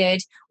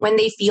accommodated, when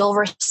they feel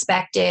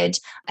respected,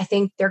 I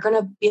think they're going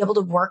to be able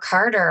to work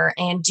harder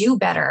and do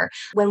better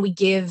when we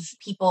give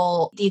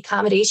people the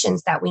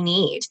accommodations that we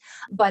need.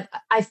 But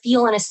I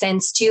feel in a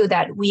sense too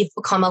that we've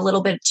become a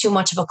little bit too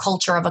much of a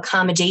culture of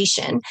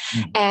accommodation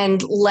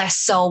and less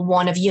so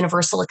one of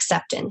universal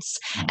acceptance.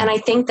 And I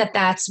think that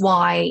that's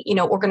why,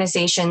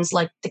 organizations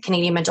like the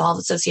Canadian Mental Health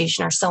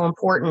Association are so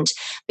important,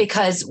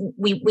 because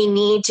we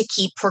need to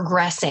keep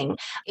progressing.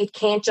 It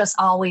can't just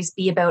always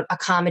be about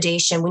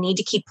accommodation. We need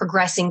to keep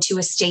progressing to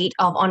a state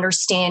of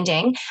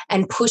understanding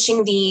and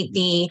pushing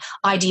the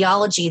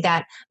ideology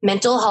that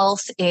mental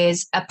health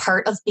is a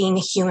part of being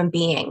a human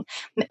being.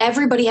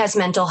 Everybody has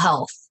mental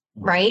health,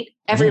 right?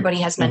 Everybody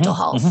has mental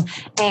health.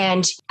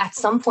 And at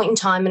some point in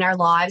time in our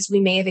lives, we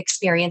may have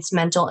experienced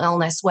mental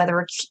illness,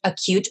 whether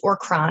acute or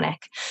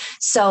chronic.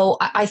 So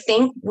I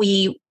think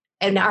we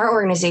in our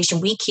organization,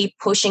 we keep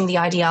pushing the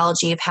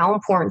ideology of how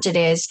important it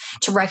is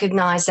to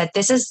recognize that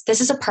this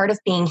is a part of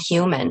being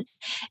human,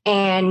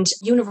 and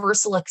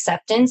universal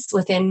acceptance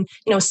within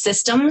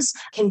systems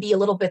can be a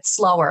little bit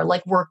slower,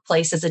 like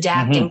workplaces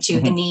adapting to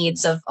the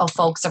needs of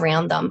folks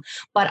around them.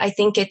 But I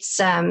think it's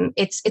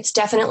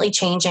definitely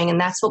changing, and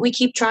that's what we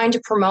keep trying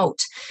to promote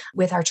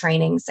with our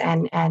trainings,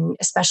 and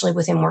especially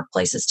within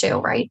workplaces too,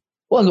 right?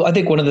 Well, I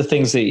think one of the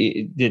things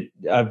that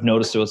I've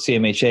noticed about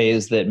CMHA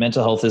is that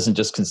mental health isn't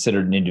just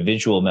considered an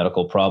individual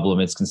medical problem.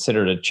 It's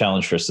considered a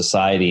challenge for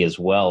society as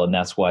well. And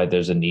that's why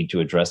there's a need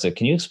to address it.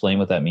 Can you explain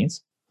what that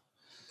means?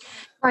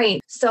 Right.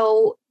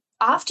 So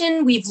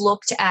often we've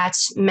looked at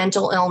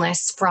mental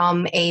illness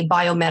from a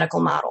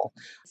biomedical model.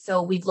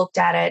 So we've looked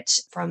at it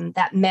from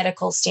that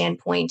medical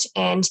standpoint.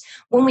 And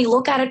when we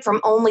look at it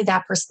from only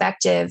that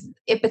perspective,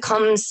 it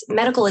becomes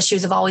medical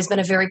issues have always been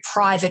a very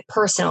private,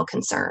 personal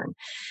concern.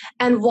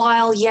 And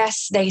while,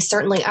 yes, they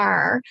certainly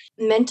are,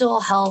 mental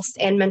health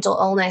and mental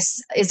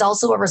illness is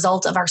also a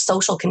result of our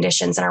social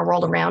conditions in our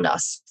world around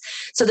us.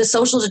 So the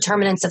social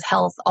determinants of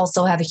health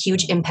also have a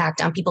huge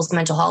impact on people's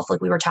mental health,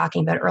 like we were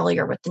talking about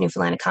earlier with the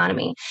Newfoundland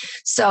economy.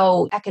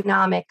 So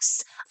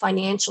economics,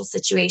 financial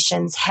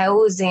situations,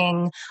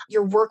 housing,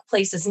 your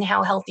workplaces and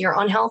how healthy or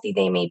unhealthy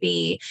they may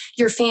be,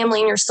 your family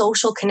and your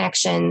social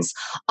connections,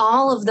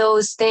 all of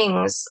those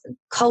things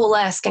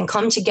coalesce and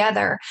come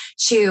together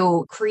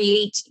to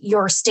create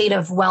your state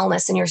of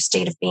wellness and your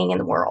state of being in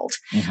the world.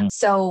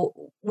 So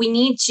we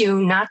need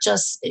to not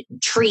just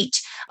treat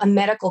a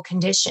medical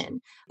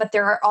condition, but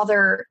there are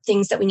other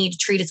things that we need to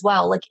treat as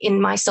well. Like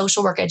in my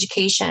social work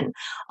education,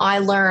 I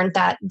learned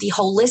that the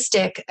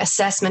holistic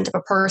assessment of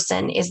a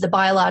person is the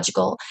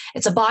biological.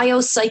 It's a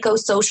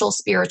bio-psycho-social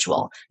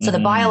spiritual. So the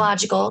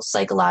biological,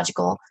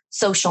 psychological,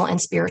 social, and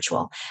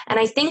spiritual. And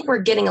I think we're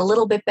getting a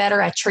little bit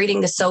better at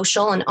treating the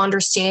social and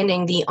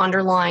understanding the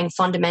underlying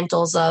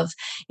fundamentals of,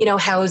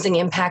 housing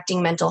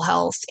impacting mental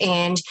health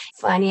and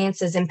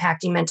finances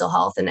impacting mental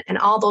health and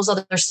all those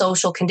other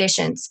social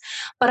conditions.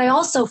 But I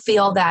also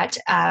feel that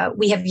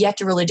we have yet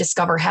to really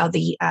discover how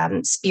the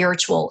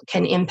spiritual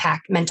can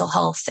impact mental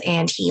health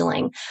and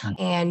healing.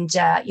 And,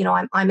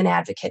 I'm an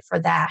advocate for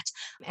that.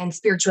 And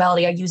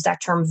spirituality, I use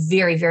that term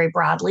very, very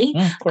broadly.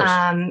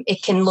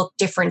 It can look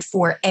different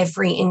for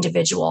every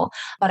individual,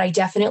 but I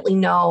definitely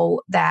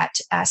know that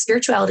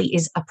spirituality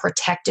is a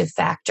protective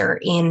factor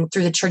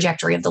through the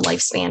trajectory of the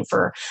lifespan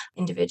for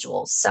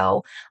individuals.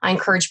 So I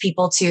encourage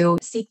people to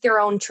seek their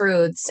own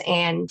truths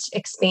and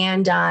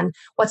expand on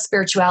what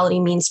spirituality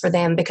means for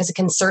them, because it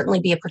can certainly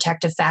be a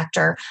protective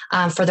factor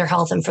for their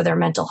health and for their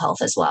mental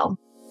health as well.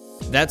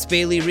 That's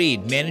Bailey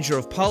Reid, Manager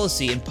of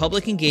Policy and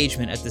Public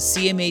Engagement at the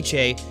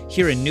CMHA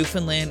here in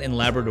Newfoundland and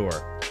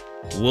Labrador.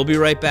 We'll be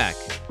right back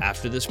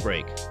after this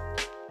break.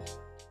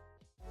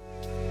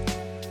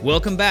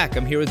 Welcome back.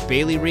 I'm here with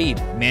Bailey Reid,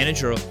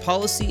 Manager of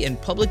Policy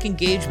and Public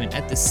Engagement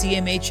at the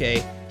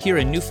CMHA here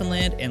in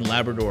Newfoundland and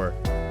Labrador.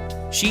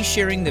 She's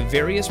sharing the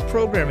various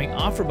programming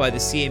offered by the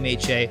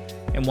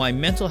CMHA and why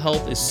mental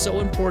health is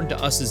so important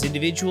to us as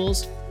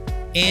individuals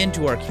and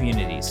to our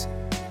communities.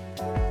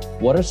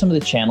 What are some of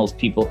the channels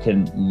people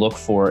can look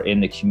for in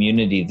the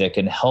community that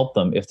can help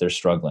them if they're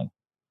struggling?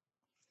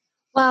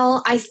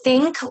 Well, I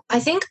think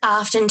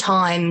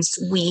oftentimes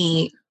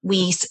we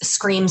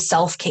scream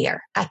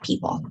self-care at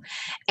people.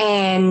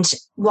 And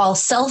while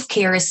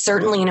self-care is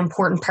certainly an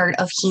important part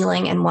of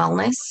healing and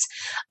wellness,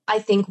 I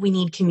think we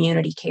need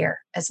community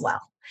care as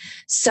well.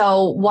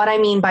 So what I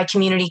mean by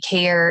community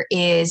care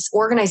is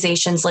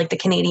organizations like the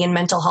Canadian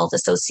Mental Health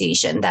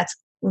Association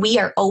we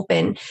are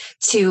open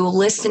to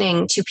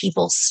listening to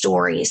people's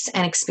stories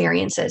and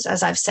experiences,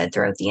 as I've said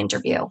throughout the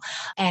interview.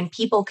 And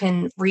people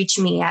can reach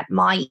me at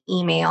my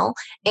email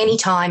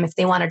anytime if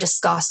they want to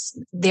discuss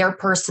their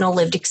personal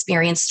lived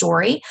experience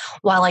story.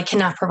 While I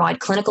cannot provide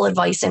clinical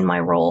advice in my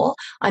role,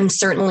 I'm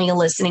certainly a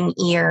listening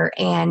ear,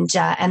 and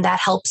that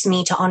helps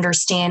me to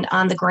understand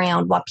on the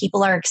ground what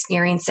people are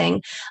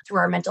experiencing through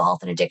our mental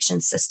health and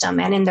addiction system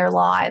and in their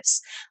lives,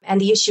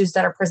 and the issues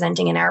that are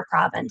presenting in our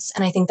province.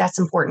 And I think that's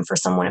important for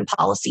someone in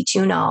policy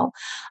to know.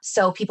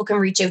 So people can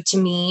reach out to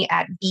me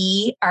at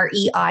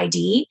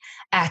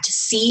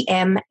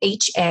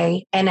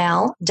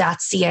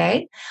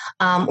breid@cmhanl.ca,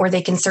 or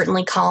they can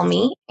certainly call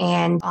me,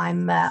 and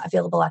I'm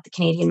available at the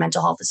Canadian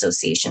Mental Health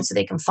Association. So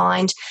they can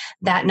find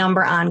that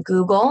number on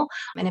Google.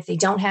 And if they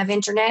don't have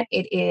internet,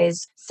 it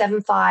is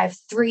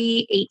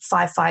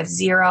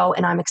 753-8550,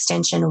 and I'm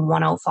extension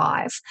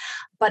 105.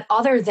 But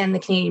other than the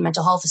Canadian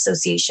Mental Health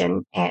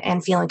Association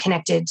and feeling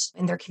connected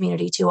in their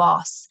community to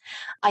us,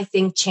 I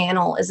think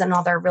Channel is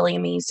another really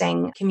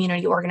amazing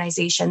community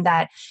organization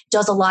that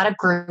does a lot of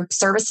group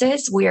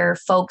services where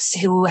folks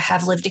who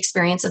have lived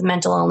experience of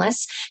mental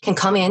illness can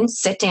come in,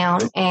 sit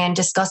down, and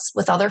discuss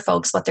with other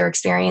folks what their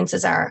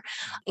experiences are.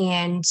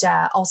 And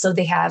also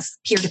they have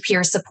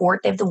peer-to-peer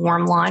support. They have the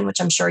Warm Line,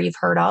 which I'm sure you've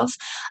heard of.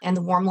 And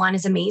the Warm Line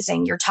is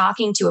amazing. You're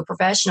talking to a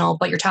professional,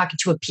 but you're talking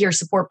to a peer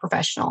support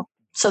professional.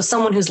 So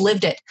someone who's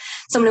lived it,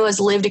 someone who has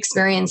lived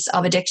experience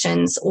of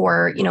addictions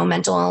or,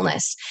 mental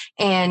illness.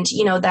 And,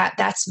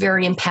 that's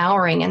very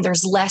empowering. And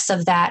there's less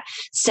of that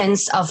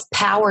sense of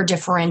power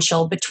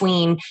differential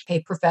between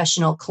a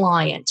professional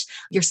client.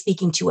 You're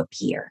speaking to a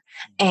peer.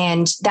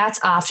 And that's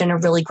often a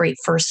really great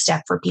first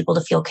step for people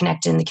to feel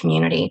connected in the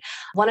community.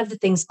 One of the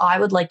things I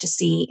would like to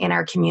see in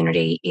our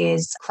community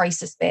is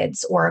crisis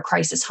beds or a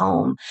crisis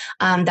home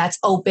that's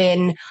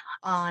open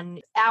on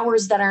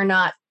hours that are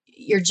not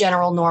your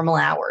general normal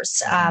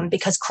hours,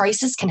 because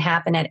crisis can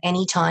happen at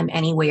any time,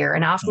 anywhere.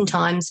 And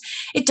oftentimes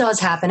it does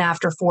happen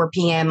after 4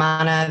 p.m.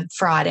 on a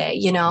Friday,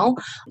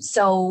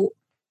 So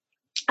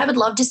I would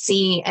love to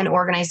see an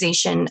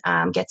organization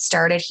get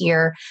started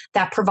here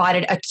that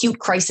provided acute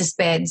crisis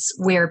beds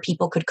where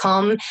people could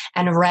come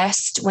and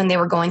rest when they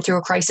were going through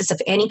a crisis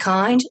of any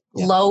kind,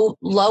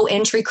 low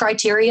entry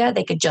criteria.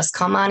 They could just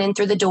come on in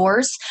through the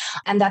doors,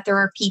 and that there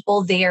are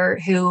people there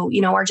who,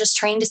 are just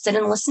trained to sit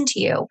and listen to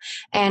you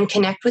and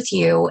connect with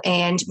you.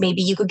 And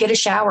maybe you could get a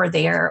shower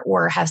there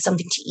or have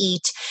something to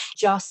eat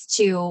just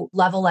to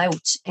level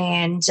out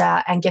and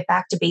get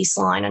back to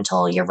baseline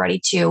until you're ready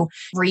to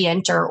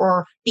re-enter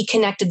or be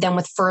connected then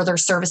with further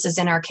services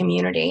in our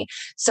community.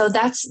 So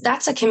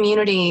that's a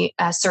community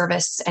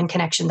service and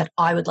connection that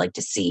I would like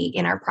to see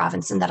in our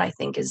province and that I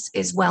think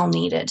is well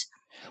needed.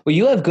 Well,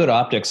 you have good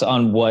optics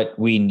on what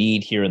we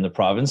need here in the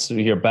province.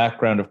 Your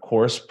background, of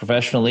course,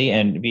 professionally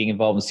and being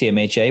involved in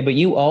CMHA, but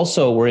you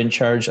also were in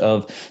charge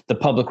of the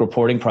Public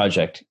Reporting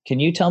Project.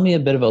 Can you tell me a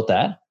bit about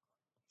that?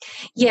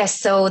 Yes,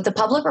 so the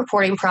Public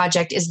Reporting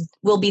Project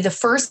will be the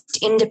first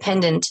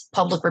independent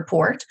public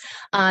report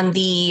on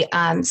the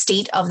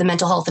state of the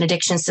mental health and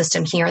addiction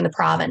system here in the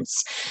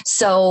province.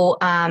 So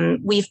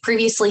we've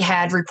previously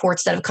had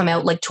reports that have come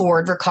out like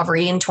Toward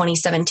Recovery in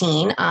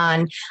 2017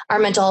 on our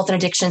mental health and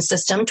addiction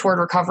system. Toward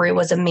Recovery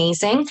was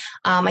amazing.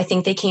 I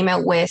think they came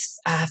out with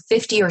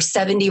 50 or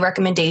 70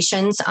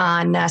 recommendations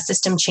on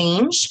system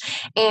change.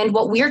 And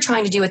what we're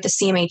trying to do at the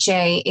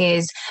CMHA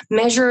is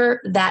measure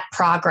that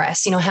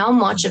progress. How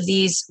much of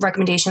these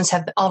recommendations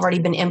have already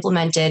been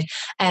implemented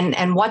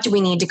and what do we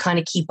need to kind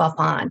of keep up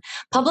on?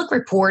 Public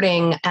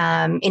reporting,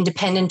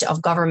 independent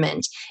of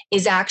government,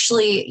 is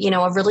actually,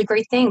 a really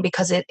great thing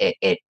because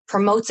it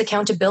promotes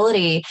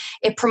accountability.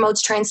 It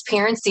promotes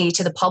transparency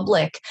to the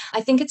public. I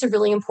think it's a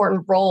really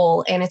important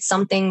role, and it's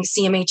something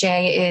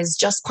CMHA is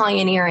just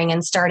pioneering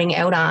and starting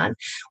out on.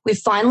 We've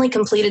finally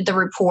completed the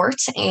report,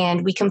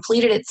 and we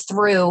completed it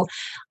through,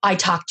 I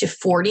talked to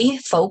 40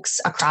 folks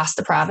across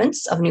the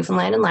province of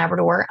Newfoundland and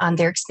Labrador on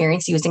their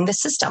experience using the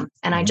system,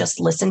 and I just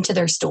listened to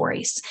their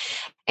stories.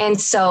 And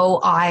so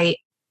I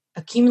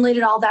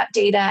accumulated all that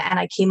data, and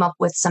I came up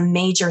with some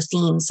major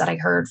themes that I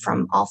heard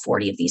from all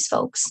 40 of these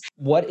folks.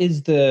 What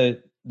is the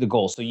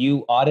goal? So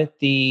you audit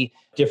the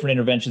different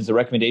interventions, the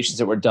recommendations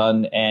that were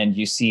done, and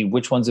you see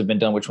which ones have been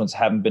done, which ones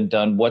haven't been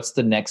done. What's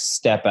the next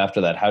step after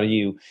that? How do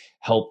you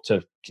help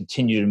to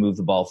continue to move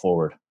the ball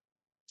forward?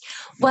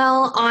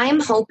 Well, I'm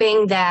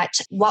hoping that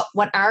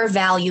what our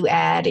value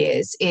add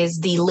is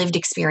the lived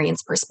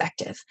experience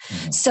perspective.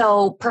 Mm-hmm.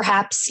 So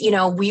perhaps,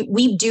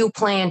 we do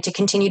plan to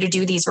continue to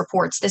do these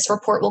reports. This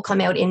report will come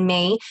out in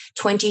May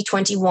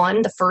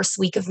 2021. The first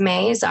week of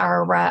May is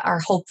our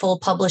hopeful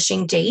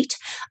publishing date.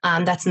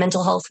 That's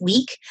Mental Health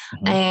Week.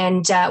 Mm-hmm.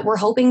 And we're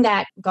hoping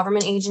that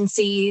government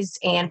agencies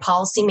and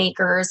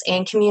policymakers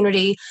and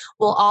community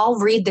will all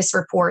read this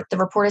report. The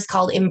report is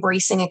called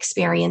Embracing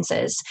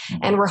Experiences.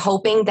 Mm-hmm. And we're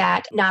hoping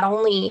that not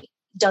only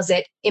does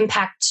it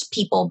impact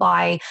people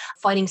by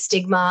fighting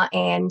stigma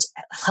and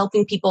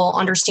helping people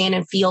understand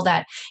and feel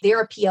that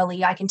they're a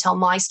PLE, I can tell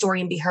my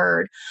story and be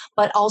heard,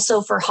 but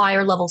also for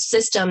higher level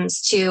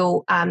systems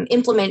to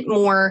implement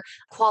more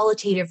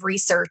qualitative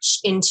research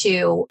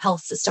into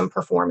health system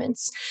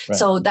performance. Right.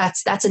 So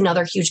that's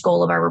another huge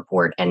goal of our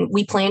report. And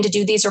we plan to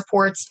do these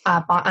reports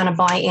on a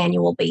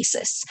biannual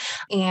basis.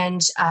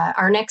 And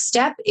our next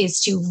step is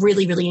to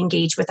really, really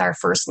engage with our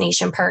First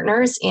Nation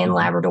partners in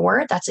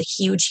Labrador. That's a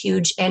huge,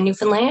 and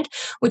Newfoundland,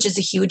 which is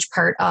a huge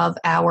part of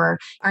our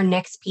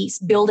next piece,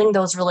 building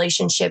those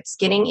relationships,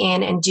 getting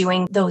in and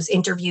doing those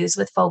interviews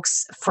with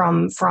folks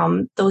from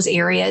those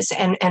areas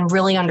and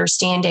really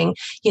understanding,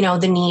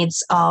 the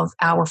needs of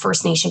our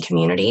First Nation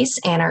communities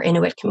and our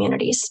Inuit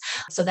communities.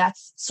 So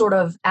that's sort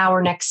of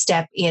our next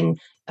step in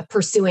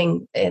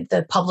pursuing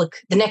the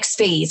next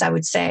phase, I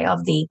would say,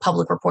 of the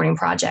Public Reporting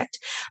Project.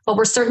 But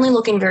we're certainly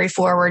looking very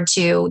forward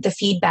to the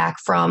feedback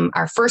from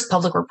our first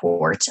public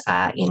report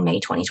in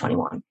May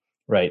 2021.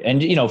 Right.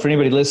 And, for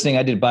anybody listening,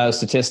 I did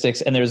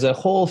biostatistics, and there's a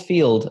whole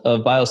field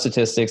of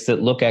biostatistics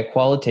that look at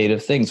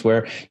qualitative things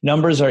where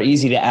numbers are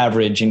easy to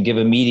average and give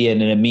a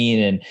median and a mean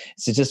and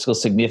statistical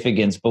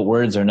significance, but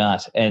words are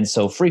not. And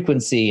so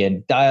frequency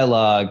and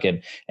dialogue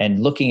and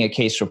looking at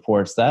case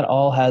reports, that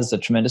all has a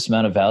tremendous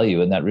amount of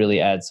value. And that really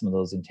adds some of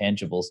those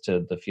intangibles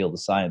to the field of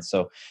science.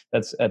 So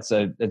that's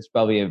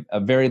probably a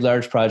very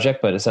large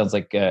project, but it sounds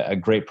like a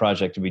great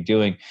project to be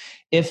doing.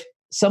 If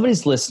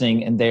somebody's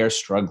listening and they are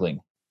struggling,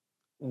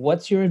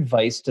 what's your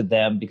advice to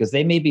them? Because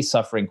they may be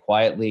suffering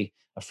quietly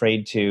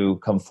afraid to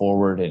come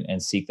forward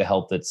and seek the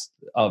help that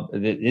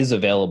is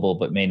available,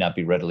 but may not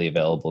be readily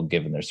available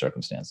given their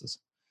circumstances?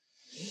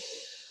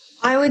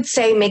 I would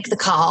say make the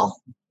call.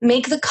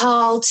 Make the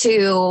call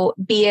to,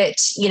 be it,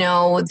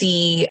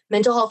 the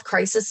mental health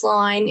crisis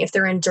line if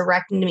they're in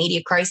direct and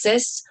immediate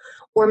crisis,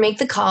 or make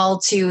the call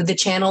to the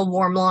channel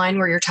warm line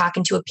where you're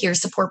talking to a peer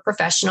support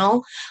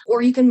professional,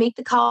 or you can make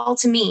the call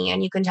to me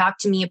and you can talk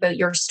to me about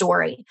your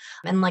story.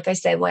 And like I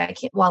said,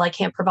 while I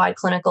can't provide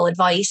clinical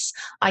advice,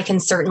 I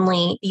can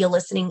certainly be a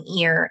listening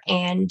ear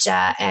and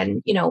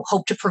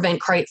hope to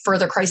prevent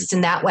further crisis in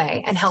that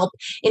way and help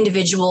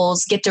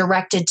individuals get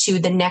directed to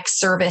the next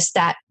service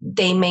that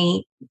they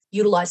may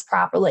utilize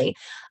properly.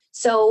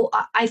 So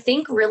I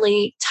think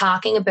really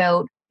talking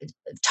about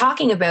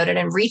it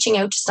and reaching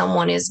out to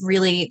someone is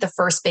really the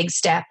first big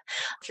step.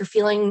 If you're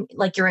feeling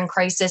like you're in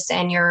crisis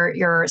and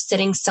you're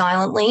sitting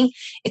silently,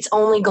 it's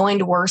only going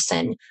to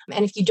worsen.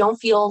 And if you don't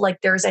feel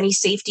like there's any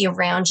safety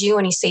around you,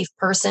 any safe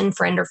person,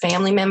 friend or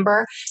family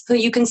member who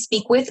you can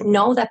speak with,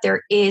 know that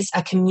there is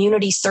a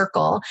community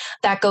circle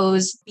that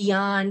goes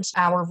beyond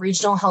our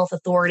regional health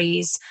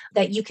authorities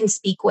that you can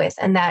speak with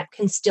and that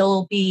can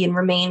still be and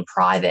remain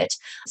private.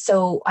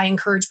 So I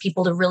encourage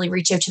people to really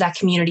reach out to that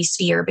community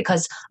sphere,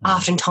 because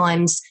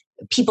oftentimes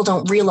people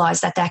don't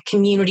realize that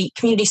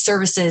community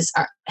services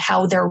are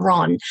how they're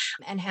run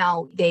and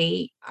how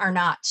they are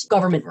not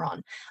government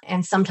run.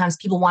 And sometimes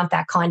people want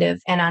that kind of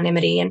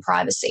anonymity and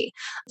privacy.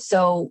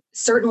 So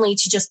certainly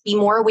to just be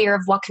more aware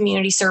of what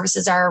community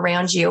services are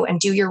around you and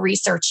do your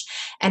research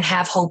and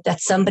have hope that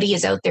somebody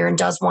is out there and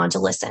does want to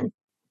listen.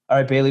 All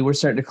right, Bailey, we're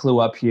starting to clue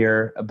up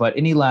here, but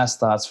any last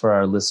thoughts for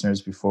our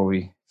listeners before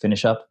we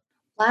finish up?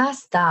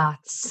 Last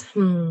thoughts.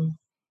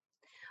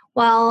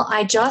 Well,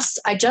 I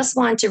just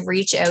want to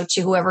reach out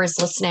to whoever is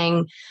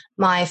listening,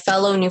 my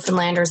fellow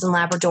Newfoundlanders and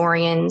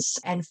Labradorians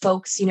and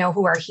folks,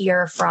 who are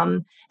here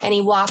from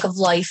any walk of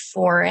life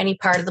or any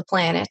part of the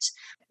planet,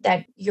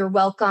 that you're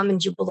welcome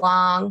and you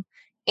belong,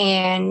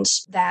 and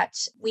that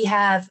we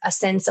have a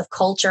sense of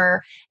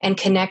culture and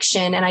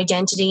connection and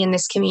identity in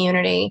this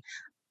community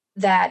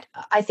that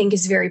I think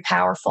is very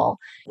powerful.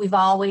 We've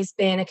always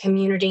been a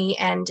community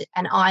and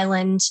an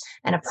island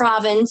and a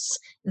province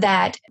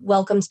that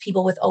welcomes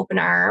people with open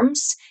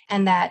arms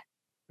and that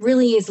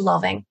really is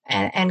loving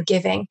and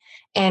giving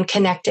and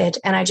connected.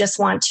 And I just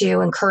want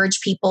to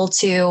encourage people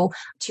to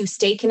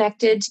stay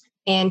connected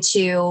and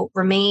to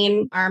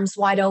remain arms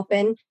wide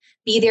open.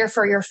 Be there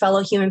for your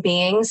fellow human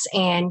beings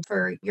and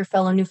for your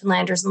fellow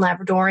Newfoundlanders and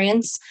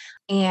Labradorians,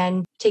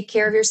 and take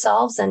care of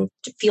yourselves, and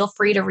feel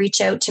free to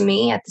reach out to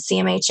me at the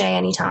CMHA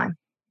anytime.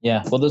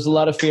 Yeah, well, there's a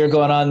lot of fear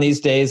going on these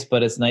days,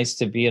 but it's nice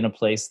to be in a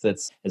place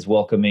that's as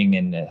welcoming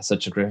and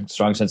such a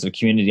strong sense of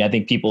community. I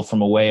think people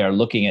from away are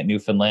looking at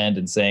Newfoundland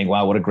and saying,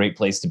 wow, what a great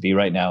place to be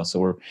right now. So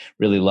we're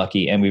really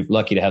lucky, and we're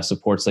lucky to have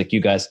supports like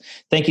you guys.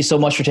 Thank you so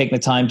much for taking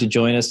the time to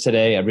join us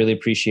today. I really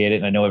appreciate it,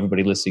 and I know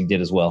everybody listening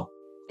did as well.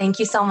 Thank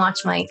you so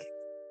much, Mike.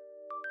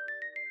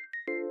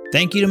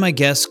 Thank you to my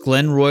guests,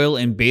 Glenn Roil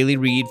and Bailey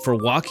Reid, for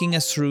walking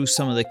us through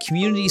some of the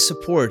community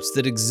supports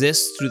that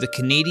exist through the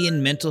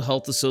Canadian Mental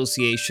Health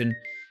Association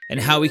and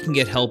how we can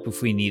get help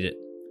if we need it.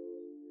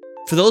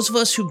 For those of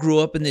us who grew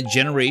up in the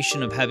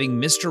generation of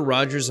having Mr.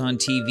 Rogers on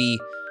TV,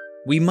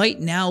 we might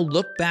now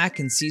look back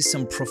and see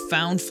some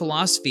profound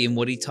philosophy in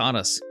what he taught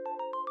us.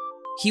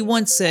 He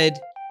once said,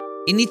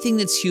 "Anything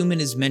that's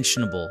human is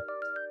mentionable,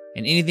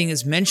 and anything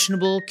that's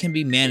mentionable can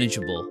be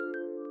manageable.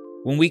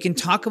 When we can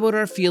talk about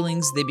our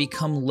feelings, they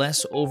become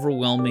less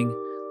overwhelming,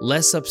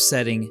 less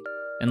upsetting,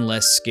 and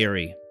less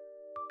scary."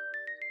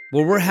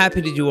 Well, we're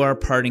happy to do our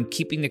part in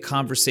keeping the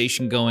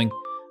conversation going,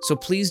 so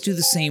please do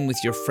the same with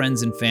your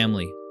friends and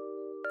family.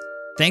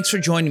 Thanks for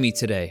joining me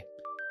today.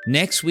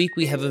 Next week,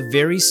 we have a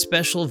very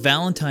special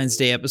Valentine's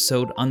Day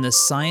episode on the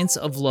science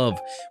of love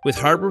with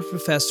Harvard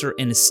professor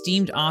and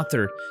esteemed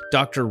author,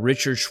 Dr.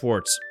 Richard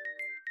Schwartz.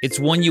 It's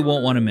one you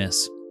won't want to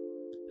miss.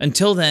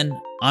 Until then,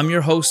 I'm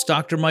your host,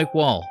 Dr. Mike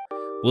Wall.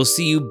 We'll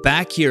see you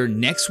back here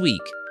next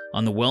week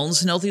on the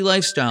Wellness and Healthy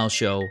Lifestyle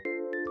Show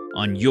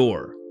on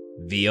your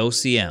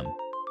VOCM.